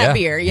 for that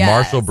beer. Yes.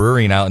 Marshall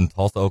Brewing out in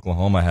Tulsa,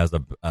 Oklahoma has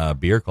a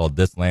beer called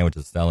This Land, which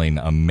is selling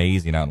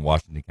amazing out in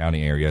Washington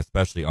County area,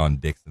 especially on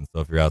Dixon.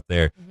 So if you're out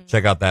there,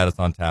 check out that. It's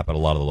on tap at a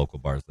lot of the local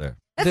bars there.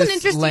 That's This an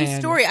interesting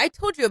land. story. I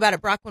told you about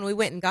it, Brock, when we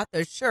went and got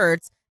those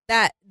shirts.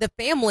 That the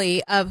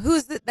family of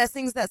that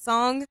sings that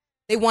song,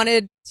 they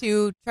wanted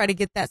to try to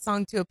get that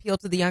song to appeal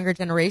to the younger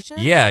generation.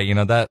 Yeah,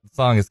 that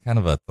song is kind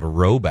of a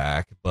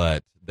throwback,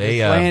 but they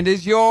This land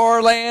is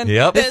your land.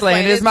 Yep. This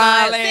land is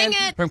my land.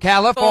 Sing it. From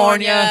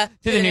California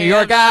to the New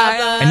York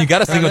Island. and you got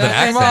to sing with an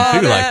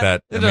accent too, like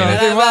that.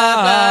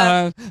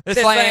 I mean,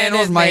 This land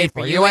was made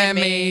for you and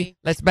me.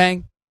 Let's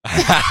bang.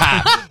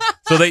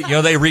 So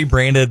they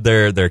rebranded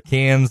their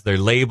cans, their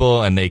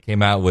label, and they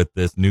came out with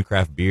this new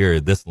craft beer,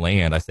 This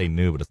Land. I say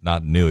new, but it's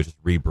not new. It's just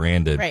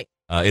rebranded. Right.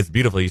 It's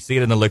beautiful. You see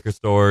it in the liquor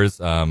stores.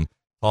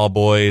 Tall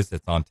Boys.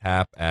 It's on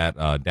tap at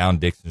down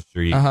Dixon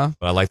Street. Uh-huh.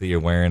 But I like that you're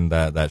wearing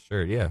that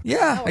shirt. Yeah.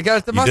 Yeah, I got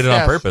it. The You mustache. did it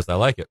on purpose. I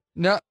like it.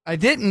 No, I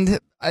didn't.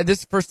 This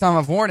is the first time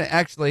I've worn it.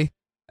 Actually,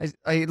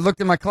 I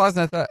looked in my closet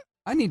and I thought,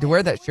 I need to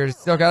wear that shirt. It's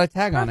still got a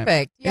tag on it.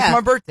 Perfect. Yeah. It's my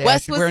birthday. I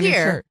Wes should was wear a new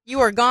here. shirt. You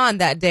were gone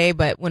that day,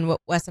 but when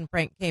Wes and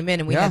Frank came in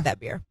and we Yeah. had that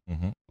beer.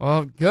 Mm-hmm.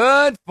 Well,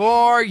 good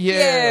for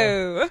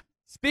you.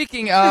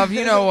 Speaking of,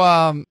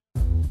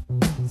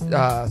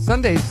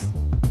 Sunday's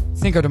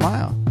Cinco de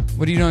Mayo.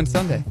 What are you doing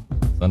Sunday?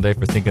 Sunday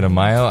for Cinco de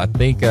Mayo. I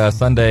think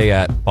Sunday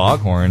at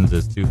Foghorns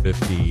is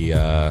 250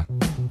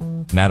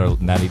 Natter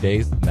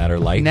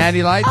Light.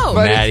 Natty Lights. Oh.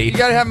 but Natty. you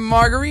got to have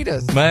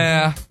margaritas.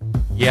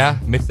 Yeah,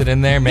 mix it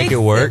in there, make it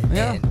work.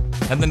 Yeah.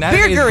 And the Natty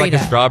is like a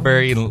Beergarita.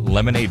 strawberry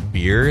lemonade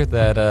beer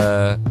that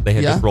they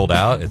had Yeah. just rolled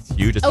out. It's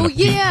huge. It's in Oh, a pink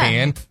yeah.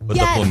 can with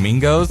Yes. the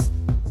flamingos.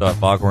 So at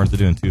Foghorns, they're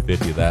doing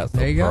 250 of that. So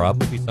There you go.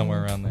 probably be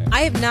somewhere around there.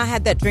 I have not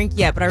had that drink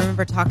yet, but I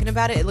remember talking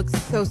about it. It looks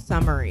so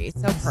summery,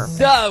 so perfect.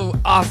 So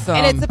awesome.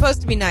 and it's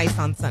supposed to be nice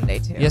on Sunday,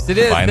 too. Yes, it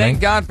is. Finally.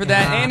 Thank God for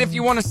that. Yeah. And if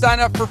you want to sign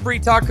up for free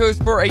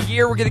tacos for a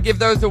year, we're going to give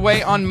those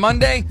away on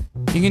Monday.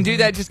 You can do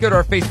that. Just go to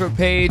our Facebook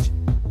page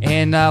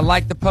and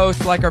like the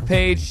post, like our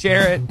page,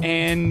 share it,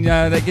 and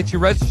that gets you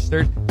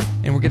registered.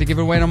 And we're going to give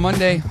it away on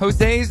Monday.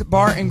 Jose's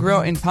Bar and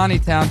Grill in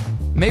Town.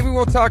 Maybe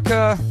we'll talk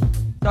to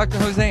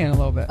Jose in a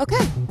little bit.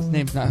 Okay. His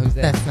name's not Jose.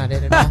 That's not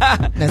it at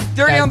all. That's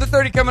Dirty on the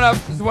 30 coming up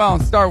as well on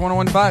Star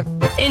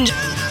 101.5. Enjoy.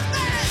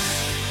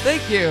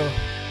 Thank you.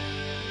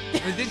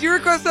 Did you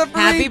request that for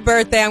me? Happy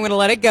birthday. I'm going to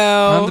let it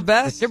go. I'm the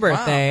best. It's your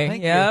birthday. Wow,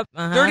 thank Yep. you.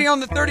 Uh-huh. 30 on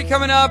the 30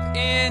 coming up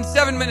in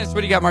 7 minutes.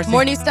 What do you got, Marci?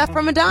 More new stuff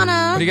from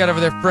Madonna. What do you got over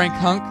there, Frank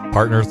Hunk?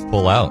 Partners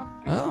pull out.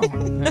 Oh.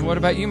 And what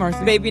about you,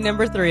 Marci? Baby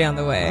number 3 on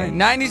the All way. right,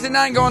 90s at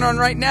 9 going on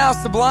right now.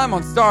 Sublime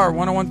on Star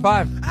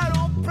 101.5. I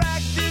don't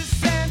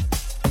practice and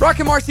Brock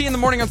and Marci in the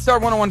morning on Star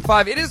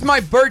 101.5. It is my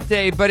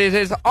birthday, but it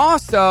is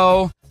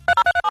also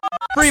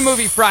Free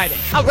Movie Friday.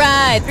 All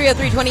right,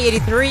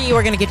 303-2083.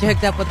 We're going to get you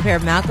hooked up with a pair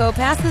of Malco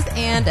passes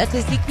and a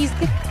Taziki's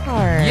gift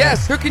card.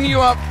 Yes, hooking you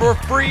up for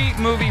Free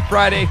Movie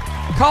Friday.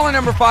 Caller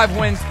number 5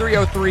 wins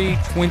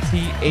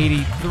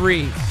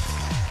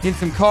 303-2083. Getting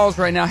some calls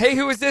right now. Hey,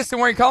 who is this and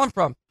where are you calling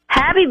from?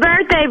 Happy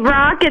birthday,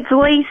 Brock. It's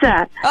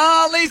Lisa.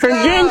 Oh, Lisa.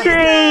 From Gentry.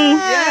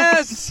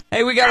 Yes.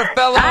 Hey, we got a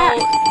fellow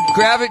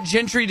Gravit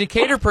Gentry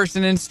Decatur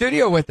person in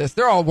studio with us.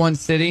 They're all one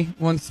city,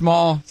 one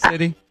small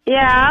city.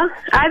 Yeah,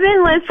 I've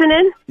been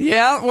listening.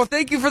 Yeah, well,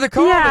 thank you for the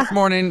call this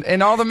morning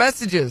and all the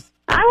messages.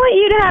 I want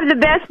you to have the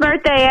best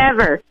birthday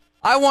ever.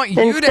 I want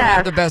you to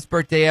have the best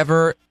birthday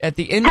ever at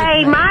the end of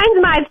May.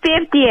 Mine's my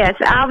 50th.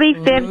 I'll be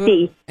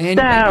 50.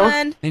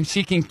 And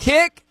she can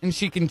kick and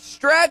she can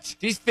stretch.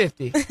 She's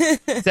 50.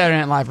 Saturday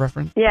Night Live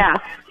reference. Yeah,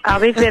 I'll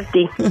be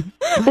 50. Well,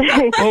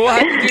 we'll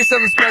have to do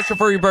something special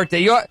for your birthday.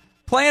 You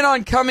plan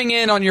on coming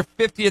in on your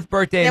 50th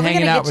birthday and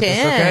hanging out with us,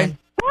 okay?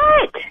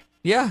 What?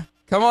 Yeah.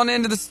 Come on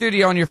into the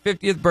studio on your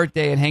 50th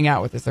birthday and hang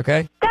out with us,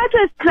 okay? That's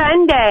a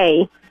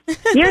Sunday.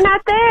 You're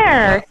not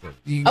there.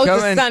 You it's come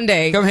a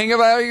Sunday. Come hang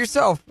about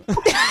yourself. I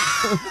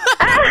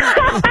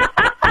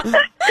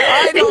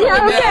don't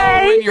know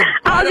okay.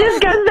 I'll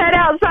just go sit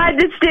outside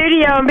the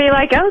studio and be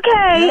like,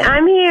 okay,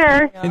 I'm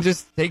here. And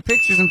just take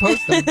pictures and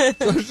post them.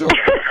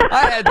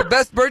 I had the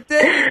best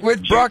birthday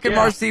with Brock and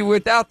Marci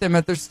without them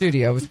at their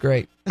studio. It was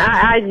great.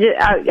 I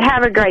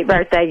have a great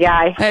birthday,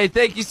 guy. Hey,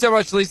 thank you so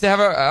much, Lisa. Have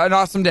an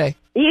awesome day.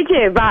 You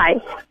too. Bye.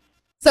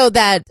 So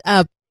that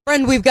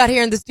friend we've got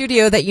here in the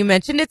studio that you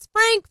mentioned, it's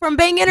Frank from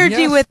Bang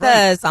Energy with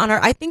us on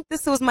our. I think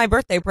this was my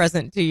birthday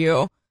present to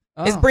you.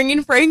 Is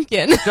bringing Frank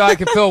in. So I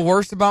can feel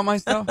worse about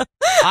myself?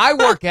 I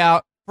work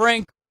out.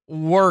 Frank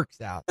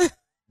works out.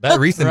 That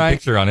recent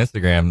picture on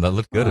Instagram, that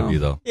looked good of you,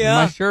 though. Yeah.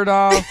 My shirt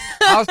off.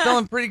 I was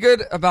feeling pretty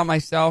good about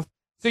myself.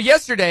 So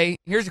yesterday,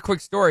 here's a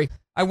quick story.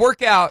 I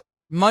work out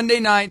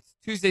Monday nights,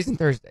 Tuesdays, and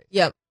Thursdays.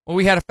 Yep. Well,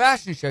 we had a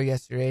fashion show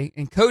yesterday,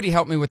 and Cody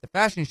helped me with the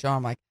fashion show.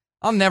 I'm like,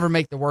 I'll never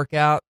make the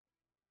workout.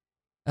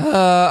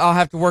 I'll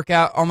have to work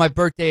out on my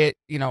birthday at,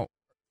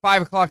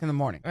 5 o'clock in the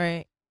morning.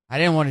 Right. I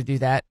didn't want to do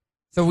that.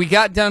 So I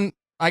got done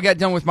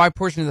with my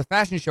portion of the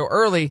fashion show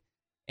early,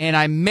 and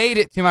I made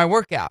it to my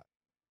workout.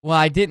 Well,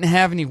 I didn't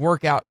have any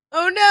workout.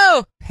 Oh,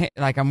 no.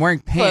 Like, I'm wearing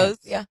pants. Clothes,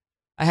 yeah.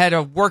 I had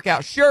a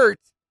workout shirt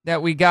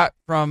that we got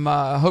from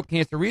Hope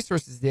Cancer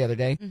Resources the other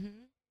day. Mm-hmm.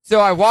 So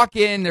I walk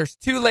in, there's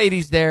 2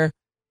 ladies there,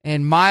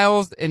 and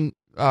Miles and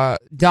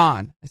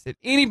Dawn. I said,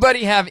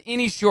 anybody have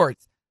any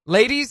shorts?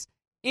 Ladies,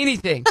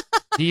 anything.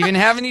 Do you even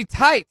have any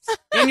tights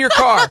in your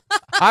car?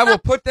 I will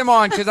put them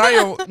on because I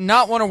do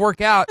not want to work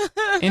out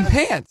in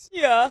pants.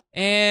 Yeah.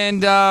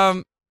 And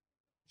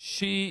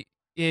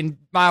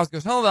Miles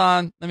goes, hold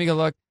on, let me go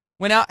look.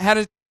 Went out, had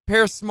a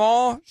pair of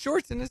small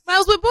shorts in his.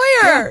 Miles with Boyer.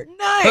 Yeah.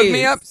 Nice. Hooked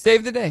me up,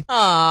 saved the day.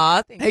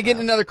 Aw, thank you. Hey,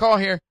 getting another call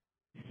here.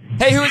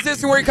 Hey, who is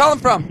this and where are you calling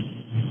from?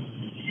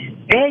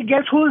 Hey,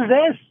 guess who's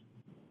this?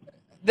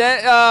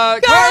 Carlos!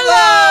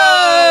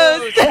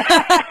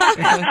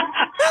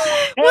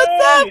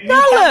 What's up, You Carlos?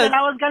 thought that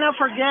I was going to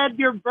forget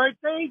your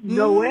birthday?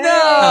 No way.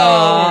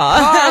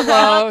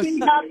 Carlos.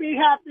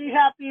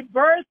 Happy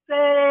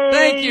birthday.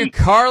 Thank you,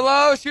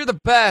 Carlos. You're the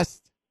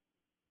best.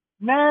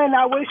 Man,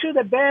 I wish you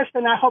the best,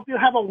 and I hope you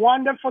have a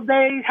wonderful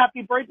day.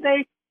 Happy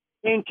birthday,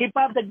 and keep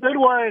up the good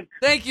work.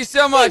 Thank you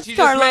so much. Thanks, You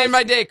just Carlos. made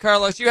my day,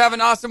 Carlos. You have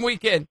an awesome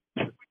weekend.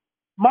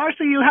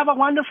 Marci, you have a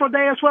wonderful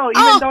day as well,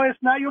 even though it's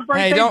not your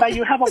birthday, but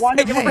you have a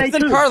wonderful day,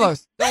 Listen, too.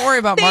 Carlos, don't worry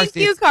about Thank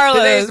Marci. you, Carlos.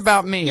 Today's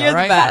about me, You're all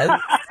right? the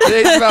best.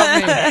 Today's about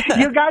me.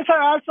 You guys are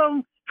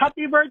awesome.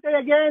 Happy birthday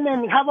again,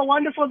 and have a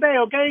wonderful day,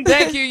 okay?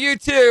 Thank you, you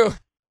too.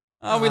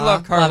 Oh, we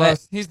love Carlos. love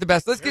it. He's the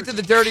best. Let's get to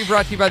the dirty,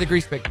 brought to you by the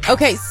Grease Pig.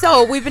 Okay,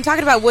 so we've been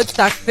talking about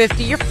Woodstock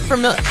 50. You're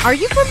familiar? Are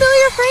you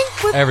familiar,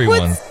 Frank, with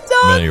Everyone's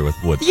Woodstock? familiar with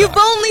Woodstock. You've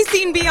only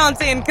seen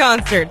Beyonce in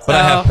concert. But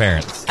I so have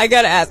parents. I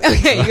gotta ask.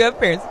 Okay, you have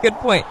parents. Good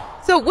point.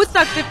 So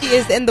Woodstock 50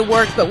 is in the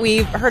works, but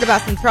we've heard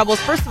about some troubles.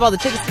 First of all, the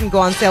tickets didn't go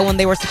on sale when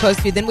they were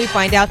supposed to. Then we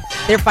find out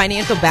their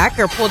financial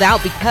backer pulled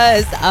out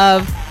because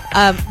of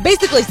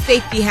basically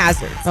safety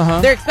hazards.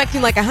 They're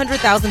expecting like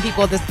 100,000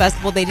 people at this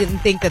festival. They didn't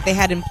think that they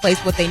had in place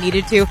what they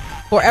needed to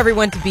for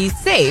everyone to be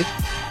safe.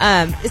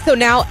 So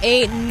now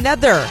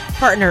another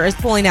partner is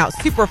pulling out,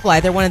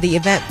 Superfly. They're one of the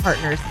event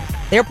partners.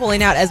 They're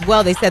pulling out as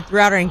well. They said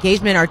throughout our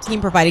engagement, our team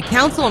provided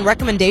counsel and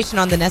recommendation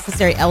on the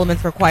necessary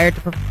elements required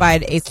to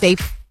provide a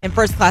safe and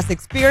first-class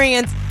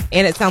experience,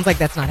 and it sounds like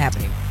that's not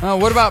happening.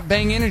 What about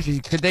Bang Energy?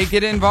 Could they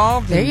get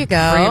involved? There you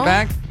go. Bring it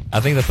back?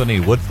 I think that's what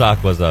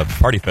Woodstock was a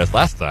party fest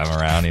last time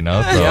around, So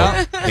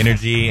Yeah.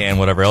 energy and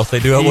whatever else they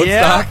do at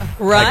Woodstock,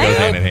 right? that goes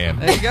hand in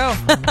hand. There you go.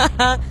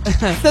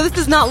 So this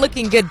is not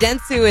looking good.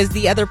 Dentsu is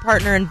the other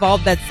partner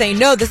involved that's saying,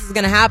 no, this is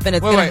going to happen.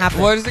 It's going to happen.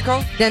 What is it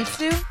called?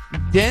 Dentsu?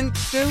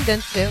 Dentsu?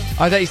 Dentsu.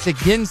 I thought you said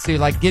Ginsu,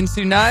 like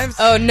Ginsu knives?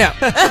 Oh, no.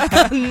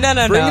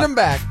 no. Bringing them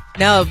back.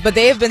 No, but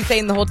they have been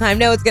saying the whole time,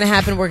 no, it's going to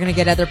happen. We're going to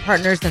get other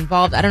partners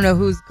involved. I don't know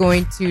who's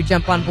going to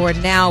jump on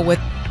board now with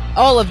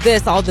all of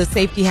this, all the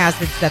safety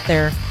hazards that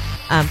they're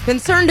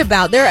concerned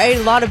about. There are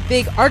a lot of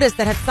big artists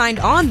that have signed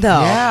on,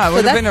 though. Yeah, it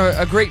would have been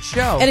a great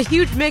show. And a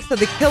huge mix of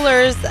the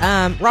Killers,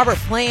 Robert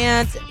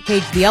Plant,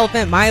 Cage the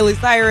Elephant, Miley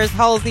Cyrus,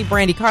 Halsey,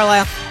 Brandy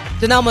Carlisle,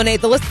 Janelle Monáe,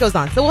 the list goes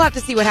on. So we'll have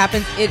to see what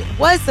happens. It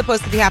was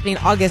supposed to be happening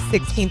August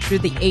 16th through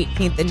the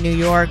 18th in New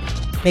York.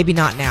 Maybe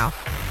not now.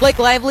 Blake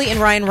Lively and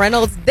Ryan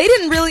Reynolds, they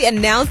didn't really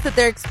announce that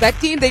they're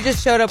expecting. They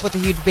just showed up with a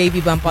huge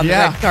baby bump on the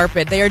red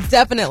carpet. They are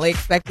definitely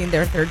expecting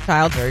their third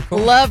child. Very cool.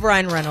 Love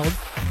Ryan Reynolds.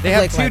 They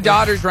have two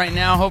daughters right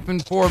now, hoping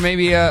for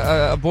maybe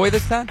a boy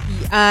this time.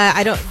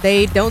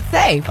 They don't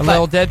say. A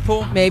little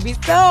Deadpool, maybe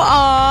so.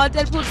 Aw,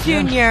 Deadpool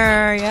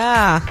Jr.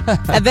 Yeah.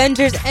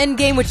 Avengers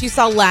Endgame, which you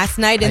saw last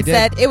night, and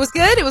said it was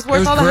good. It was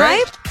worth all the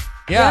hype.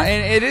 Yeah,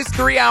 and it is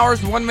 3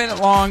 hours, 1 minute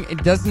long.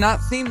 It does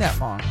not seem that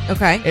long.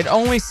 Okay. It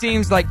only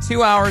seems like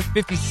 2 hours,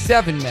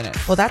 57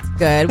 minutes. Well, that's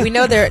good. We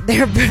know they're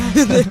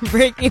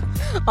breaking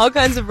all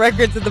kinds of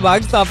records at the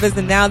box office,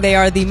 and now they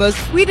are the most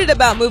tweeted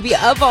about movie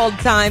of all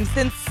time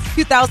since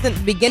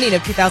beginning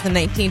of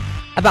 2019.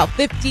 About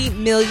 50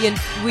 million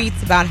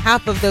tweets, about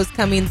half of those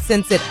coming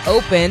since it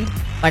opened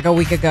like a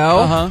week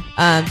ago.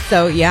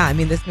 So, yeah, I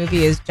mean, this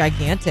movie is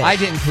gigantic. I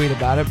didn't tweet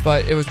about it,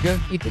 but it was good.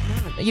 You did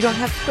not. You don't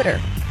have Twitter.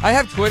 I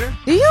have Twitter.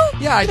 Do you?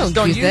 Yeah, I just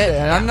don't use it.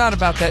 I'm not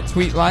about that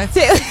tweet life.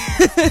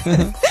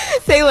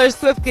 Taylor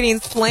Swift getting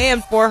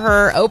slammed for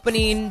her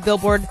opening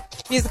Billboard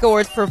Music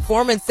Awards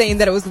performance, saying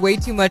that it was way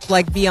too much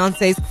like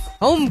Beyonce's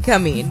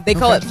Homecoming. They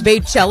call it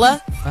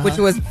Beychella, which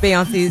was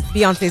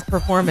Beyonce's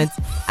performance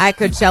at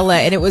Coachella,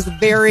 and it was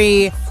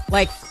very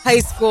like high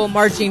school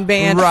marching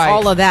band,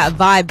 all of that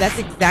vibe. That's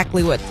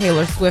exactly what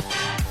Taylor Swift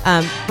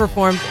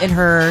performed in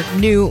her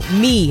new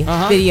Me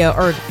video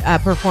or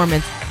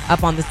performance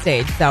up on the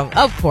stage. So,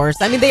 of course,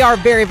 I mean, they are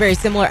very, very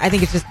similar. I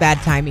think it's just bad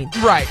timing.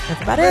 Right.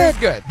 That's about it. it. It's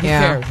good. Who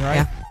cares, right?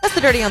 Yeah. That's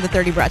the Dirty on the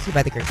 30 brought to you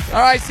by the Great. All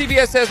right,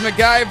 CBS has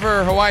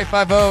MacGyver, Hawaii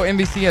Five-0,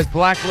 NBC has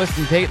Blacklist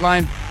and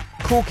Dateline,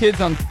 Cool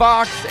Kids on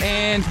Fox,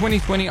 and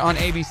 2020 on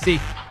ABC.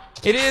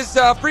 It is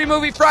Free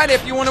Movie Friday.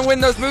 If you want to win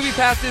those movie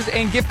passes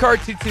and gift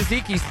card to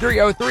Tzatziki's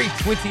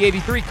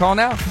 303-2083, call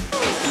now.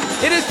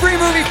 It is Free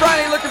Movie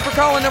Friday. Looking for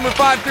caller number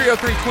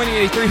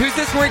 5-303-2083. Who's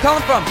this? Where are you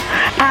calling from?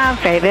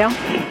 Fayetteville.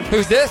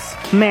 Who's this?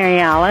 Mary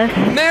Alice.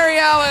 Mary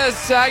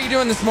Alice, how you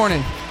doing this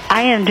morning?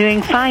 I am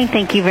doing fine,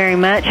 thank you very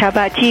much. How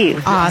about you?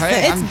 Awesome.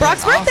 It's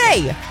Brock's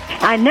birthday.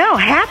 I know.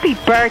 Happy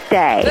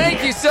birthday.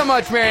 Thank you so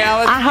much, Mary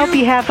Alice. I hope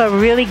you have a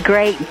really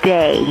great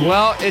day.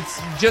 Well, it's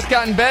just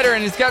gotten better,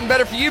 and it's gotten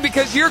better for you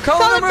because you're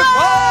calling number 5.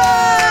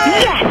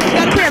 Yes.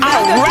 Got a pair of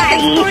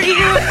mango for you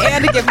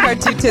and a gift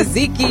card to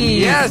Tzatziki.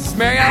 Yes,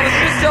 Mary Alice,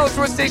 just tell us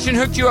what station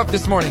hooked you up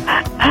this morning.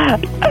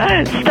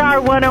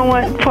 Star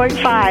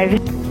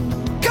 101.5.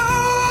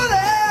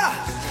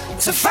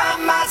 To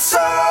find my soul,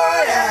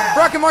 yeah.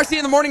 Brock and Marci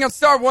in the morning on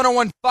Star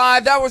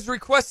 101.5. That was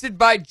requested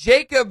by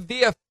Jacob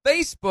via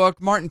Facebook.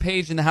 Martin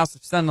Page in the House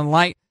of Sun and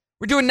Light.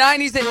 We're doing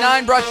 90s at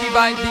 9, brought to you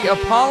by the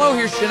Apollo.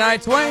 Here's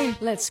Shania Twain.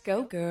 Let's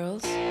go,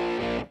 girls.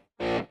 Brock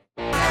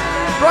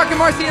and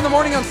Marci in the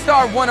morning on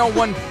Star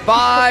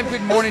 101.5.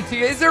 Good morning to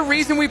you. Is there a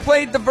reason we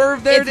played the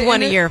Verve there? It's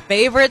one of your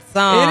favorite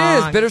songs.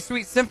 It is.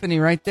 Bittersweet Symphony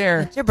right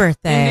there. It's your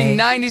birthday. Ending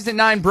 90s at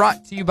 9,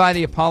 brought to you by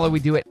the Apollo. We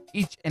do it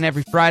each and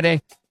every Friday.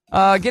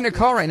 Getting a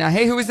call right now.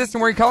 Hey, who is this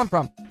and where are you calling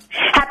from?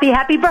 Happy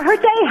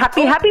birthday.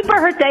 Happy birthday. Happy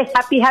birthday.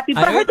 Happy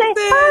birthday.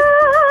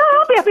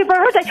 Happy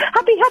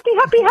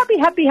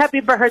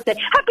birthday.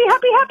 Happy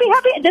birthday.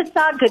 Happy. This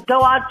song could go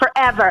on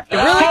forever.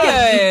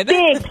 Really good.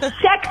 Big,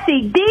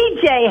 sexy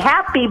DJ.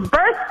 Happy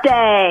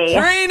birthday.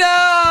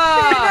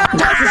 Trina!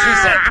 That's what she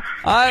said.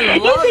 I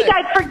love You think it.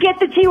 I'd forget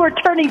that you were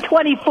turning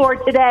 24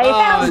 today?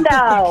 Hell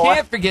no. You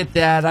can't forget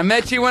that. I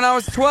met you when I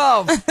was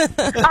 12. No,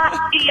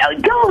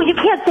 you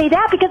can't say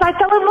that because I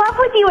fell in love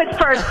with you at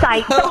first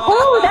sight. So,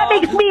 that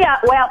makes me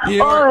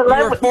You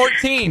were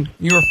 14.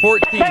 You were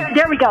 14.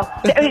 There we go.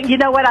 You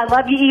know what? I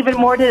love you even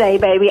more today,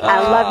 baby. I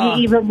love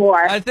you even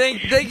more.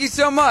 Thank you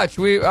so much.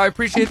 I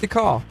appreciate the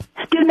call.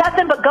 Do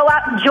nothing but go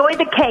out and enjoy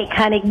the cake,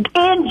 honey.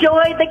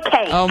 Enjoy the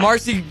cake. Oh,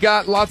 Marci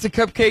got lots of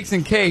cupcakes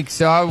and cake,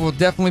 so I will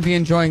definitely be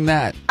enjoying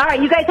that. All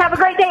right, you guys have a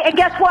great day. And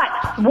guess what?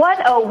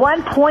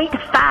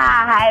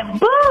 101.5.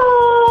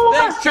 Boom.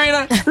 Thanks,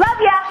 Trina.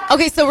 Love ya.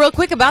 Okay, so real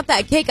quick about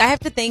that cake, I have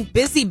to thank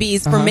Busy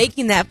Bees for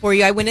making that for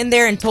you. I went in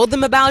there and told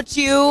them about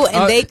you,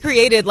 and they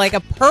created like a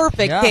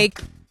perfect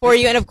cake for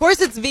you. And of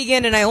course, it's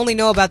vegan, and I only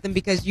know about them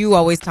because you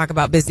always talk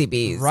about Busy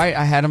Bees. Right,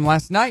 I had them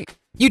last night.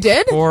 You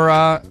did?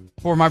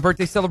 For my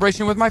birthday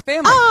celebration with my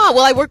family. Oh,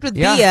 well, I worked with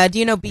Bia. Do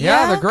you know Bia?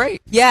 Yeah, they're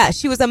great. Yeah,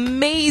 she was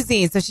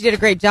amazing. So she did a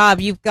great job.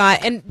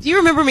 And do you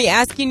remember me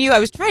asking you? I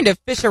was trying to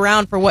fish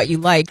around for what you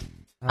liked.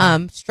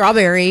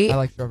 Strawberry, I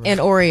like strawberry and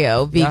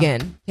Oreo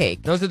vegan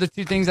cake. Those are the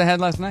two things I had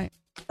last night.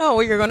 Oh,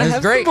 well, you're going to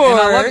have great. some more. And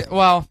I love it.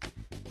 Well,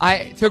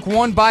 I took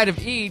one bite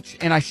of each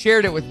and I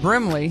shared it with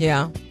Brimley.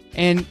 Yeah.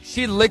 and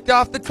she licked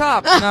off the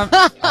top. And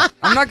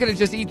I'm not going to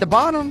just eat the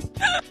bottom.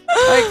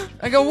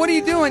 I go, what are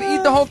you doing?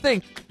 Eat the whole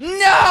thing.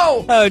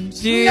 No! Oh,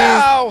 geez.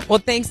 No! Well,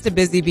 thanks to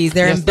Busy Bees.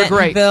 They're Yes, in they're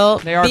great. Bentonville.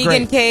 They are Vegan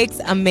great. cakes,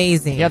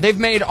 amazing. Yeah, they've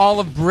made all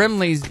of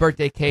Brimley's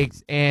birthday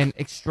cakes and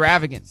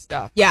extravagant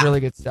stuff. Yeah. Really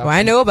good stuff. Well,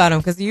 I know about them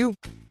because you.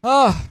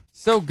 Oh,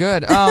 so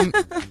good.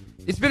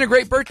 It's been a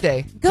great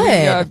birthday.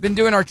 Good. We've been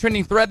doing our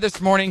trending thread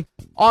this morning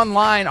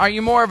online. Are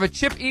you more of a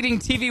chip-eating,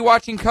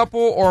 TV-watching couple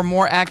or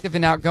more active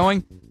and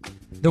outgoing?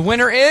 The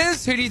winner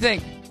is, who do you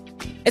think?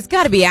 It's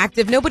got to be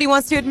active. Nobody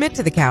wants to admit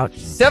to the couch.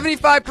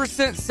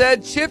 75%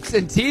 said chips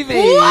and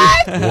TV.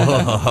 What? Whoa.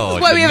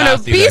 That's why we did have an not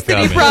see that obesity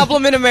coming.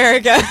 problem in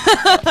America.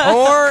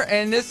 Or,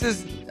 and this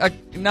is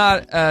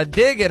not a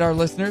dig at our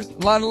listeners, a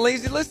lot of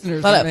lazy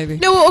listeners, maybe.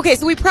 No, okay,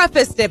 so we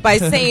prefaced it by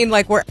saying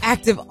like we're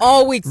active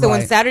all week. So when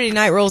Right. Saturday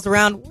night rolls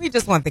around, we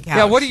just want the couch.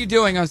 Yeah, what are you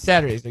doing on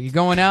Saturdays? Are you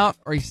going out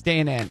or are you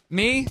staying in?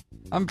 Me?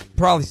 I'm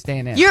probably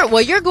staying in.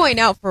 You're going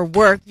out for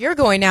work. You're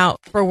going out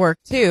for work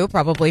too,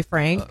 probably,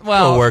 Frank.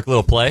 Little work,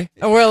 little play.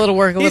 We're a little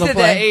work, a He's little at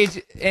play. that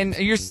age, and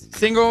you're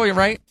single, you're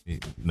right?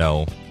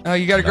 No. Oh,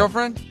 you got a No.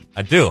 girlfriend?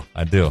 I do.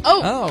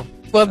 Oh.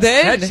 Well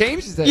then. That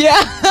changes it.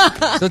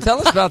 Yeah. So tell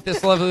us about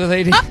this lovely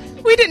lady.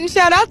 We didn't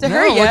shout out to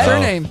her No, yet. what's her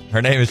Oh, name?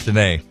 Her name is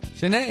Shanae.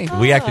 Shanae.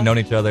 We actually known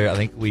each other. I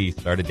think we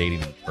started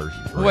dating in first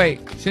grade.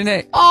 Wait,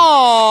 Shanae.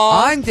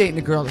 Aw. I'm dating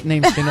a girl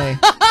named Shanae.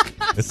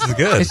 This is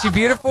good. Is she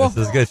beautiful?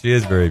 This is good. She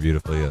is very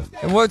beautiful, yeah.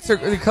 And what's the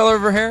color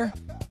of her hair?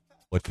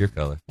 What's your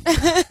color?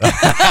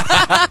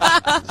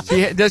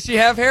 Does she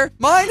have hair?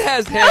 Mine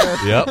has hair.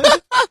 Yep.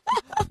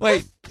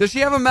 Wait, does she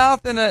have a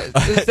mouth and a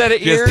set of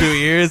She has ears? 2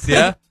 ears,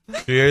 yeah.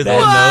 2 ears, What?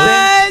 one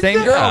nose.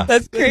 Same girl. Yeah.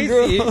 That's Same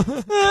crazy.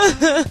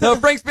 girl. No,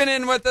 Frank's been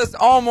in with us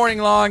all morning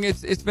long.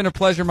 It's been a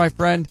pleasure, my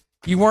friend.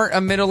 You weren't a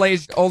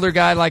middle-aged older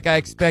guy like I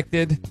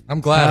expected.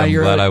 I'm glad.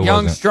 You're glad a I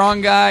young, wasn't.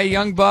 strong guy,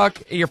 young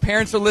buck. Your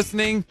parents are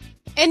listening.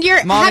 And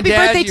your Mom and happy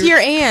Dad, birthday to your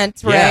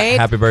aunt, right? Yeah.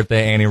 Happy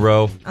birthday, Annie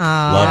Rowe.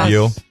 Love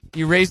you.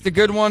 You raised a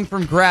good one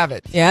from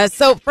Gravit. Yeah,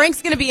 so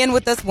Frank's going to be in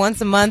with us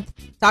once a month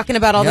talking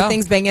about all the Yeah.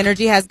 things Bang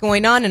Energy has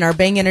going on, and our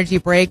Bang Energy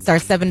breaks are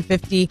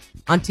 7:50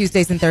 on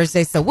Tuesdays and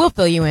Thursdays, so we'll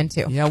fill you in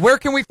too. Yeah, where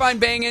can we find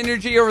Bang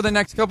Energy over the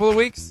next couple of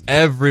weeks?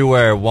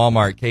 Everywhere.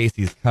 Walmart,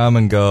 Casey's, come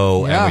and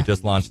go. Yeah. And we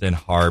just launched in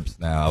Harps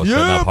now. I was Yeah,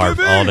 setting up Harps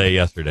baby. all day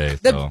yesterday.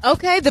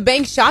 The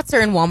Bang shots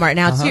are in Walmart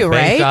now too,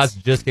 Bang right? Shots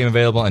just came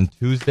available on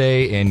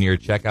Tuesday in your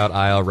checkout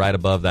aisle right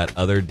above that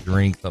other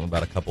drink, something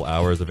about a couple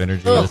hours of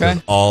energy. Okay. This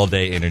is all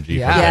day energy.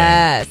 Yeah. For Bang.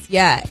 Yes,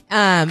 yeah.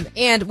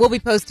 And we'll be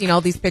posting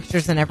all these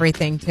pictures and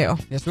everything too.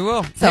 Yes, we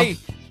will. So- Hey,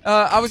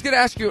 I was going to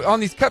ask you, on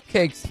these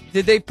cupcakes,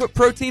 did they put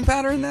protein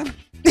powder in them?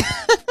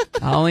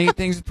 I only eat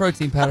things with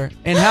protein powder.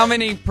 And how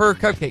many per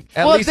cupcake?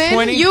 At Well, least then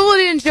 20? you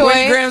would enjoy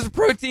 20 grams of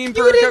protein You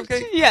per would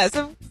cupcake? Yeah,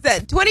 so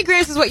 20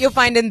 grams is what you'll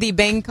find in the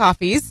Bang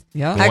coffees.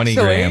 Yeah. 20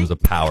 Actually, grams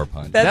of Power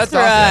Punch. That's awesome.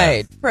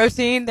 right.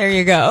 Protein, there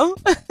you go.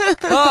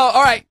 Oh,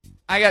 all right.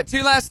 I got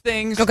two last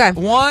things. Okay.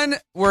 One,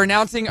 we're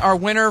announcing our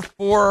winner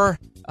for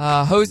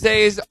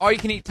Jose's All You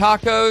Can Eat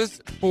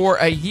Tacos for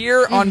a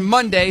year on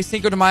Monday.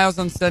 Cinco de Mayo's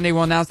on Sunday.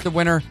 We'll announce the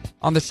winner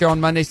on the show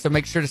on Monday. So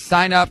make sure to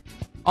sign up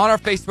on our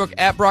Facebook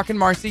at Brock and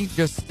Marcy.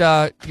 Just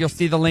you'll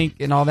see the link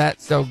and all that.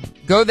 So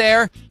go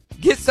there,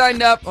 get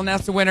signed up. We'll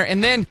announce the winner,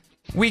 and then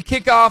we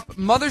kick off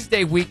Mother's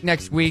Day week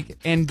next week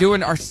and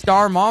doing our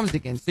Star Moms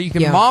again. So you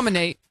can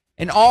mominate,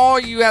 and all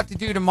you have to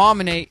do to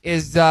mominate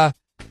is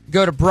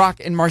go to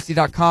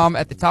brockandmarcy.com.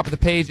 At the top of the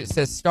page, it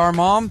says Star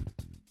Mom.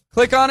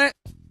 Click on it,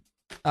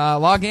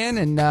 log in,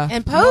 and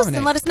post nominate.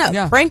 and let us know.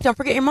 Yeah. Frank, don't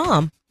forget your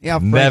mom. Yeah,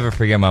 Frank. Never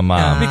forget my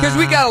mom. Because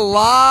we got a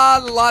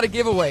lot of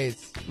giveaways.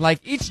 Like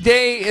each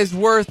day is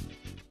worth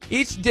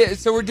each day.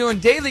 So we're doing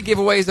daily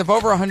giveaways of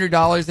over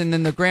 $100, and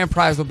then the grand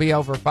prize will be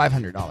over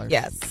 $500.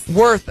 Yes.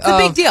 Worth It's a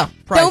big deal.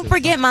 prizes. Don't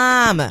forget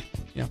mom.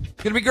 Yeah,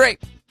 gonna be great.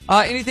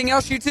 Anything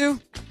else, you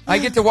two? I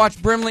get to watch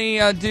Brimley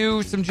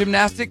do some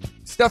gymnastic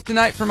stuff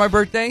tonight for my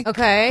birthday.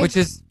 Okay. Which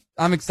is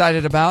I'm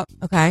excited about.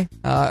 Okay.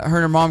 Her and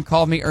her mom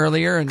called me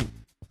earlier, and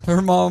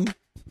her mom,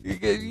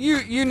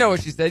 you know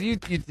what she said. You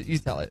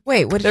tell it.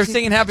 Wait, what did They're she-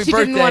 singing Happy she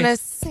Birthday. didn't wanna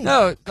sing.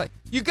 No, it's like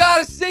you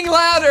gotta sing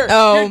louder.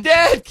 Oh. Your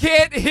dad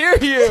can't hear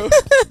you.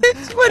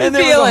 Wasn't And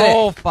there was feeling a it.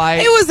 whole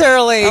fight. It was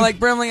early. I'm like,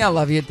 Brimley, I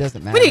love you. It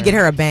doesn't matter. We need to get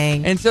her a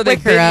bang. And so they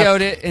Wake her up.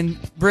 videoed it, and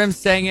Brim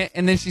sang it,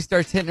 and then she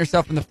starts hitting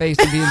herself in the face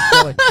and being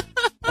silly.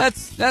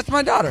 That's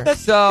my daughter. That's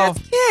so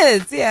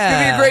kids, yeah. it's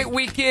gonna be a great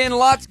weekend.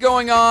 Lots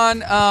going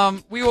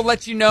on. We will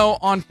let you know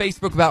on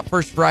Facebook about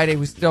First Friday.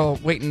 We're still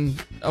waiting.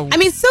 I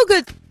mean, so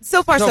good.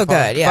 So far, so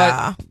good.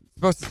 Yeah. But it's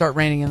supposed to start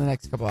raining in the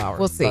next couple hours.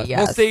 We'll see, But yes.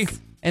 We'll see.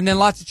 And then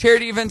lots of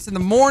charity events in the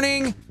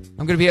morning.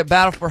 I'm going to be at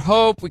Battle for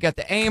Hope. We got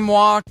the AIM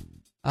Walk,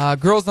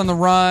 Girls on the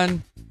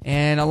Run,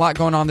 and a lot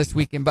going on this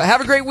weekend. But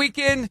have a great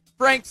weekend.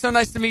 Frank, so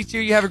nice to meet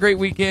you. You have a great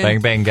weekend. Bang,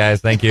 bang,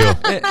 guys. Thank you.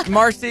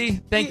 Marcy,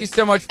 thank you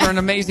so much for an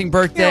amazing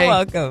birthday. You're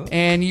welcome.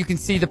 And you can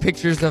see the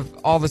pictures of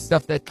all the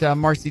stuff that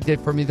Marcy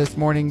did for me this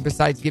morning,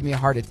 besides give me a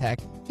heart attack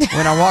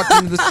when I walked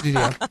into the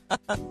studio.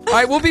 All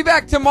right, we'll be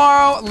back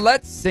tomorrow.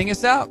 Let's sing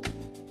us out.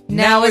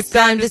 Now it's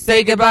time to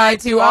say goodbye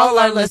to all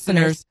our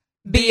listeners.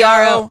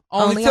 B-R-O.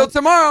 Only till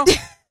tomorrow.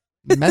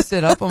 Mess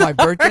it up on my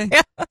birthday.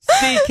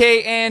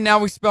 C-K-N. Now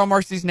we spell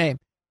Marci's name.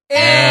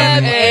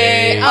 M-A-R-C-I.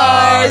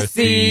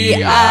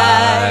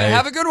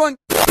 Have a good one.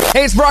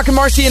 Hey, it's Brock and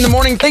Marci in the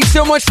morning. Thanks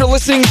so much for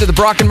listening to the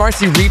Brock and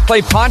Marci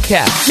Replay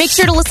Podcast. Make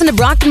sure to listen to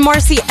Brock and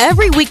Marci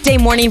every weekday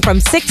morning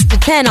from 6 to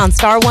 10 on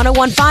Star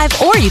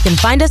 101.5, or you can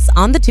find us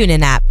on the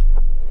TuneIn app.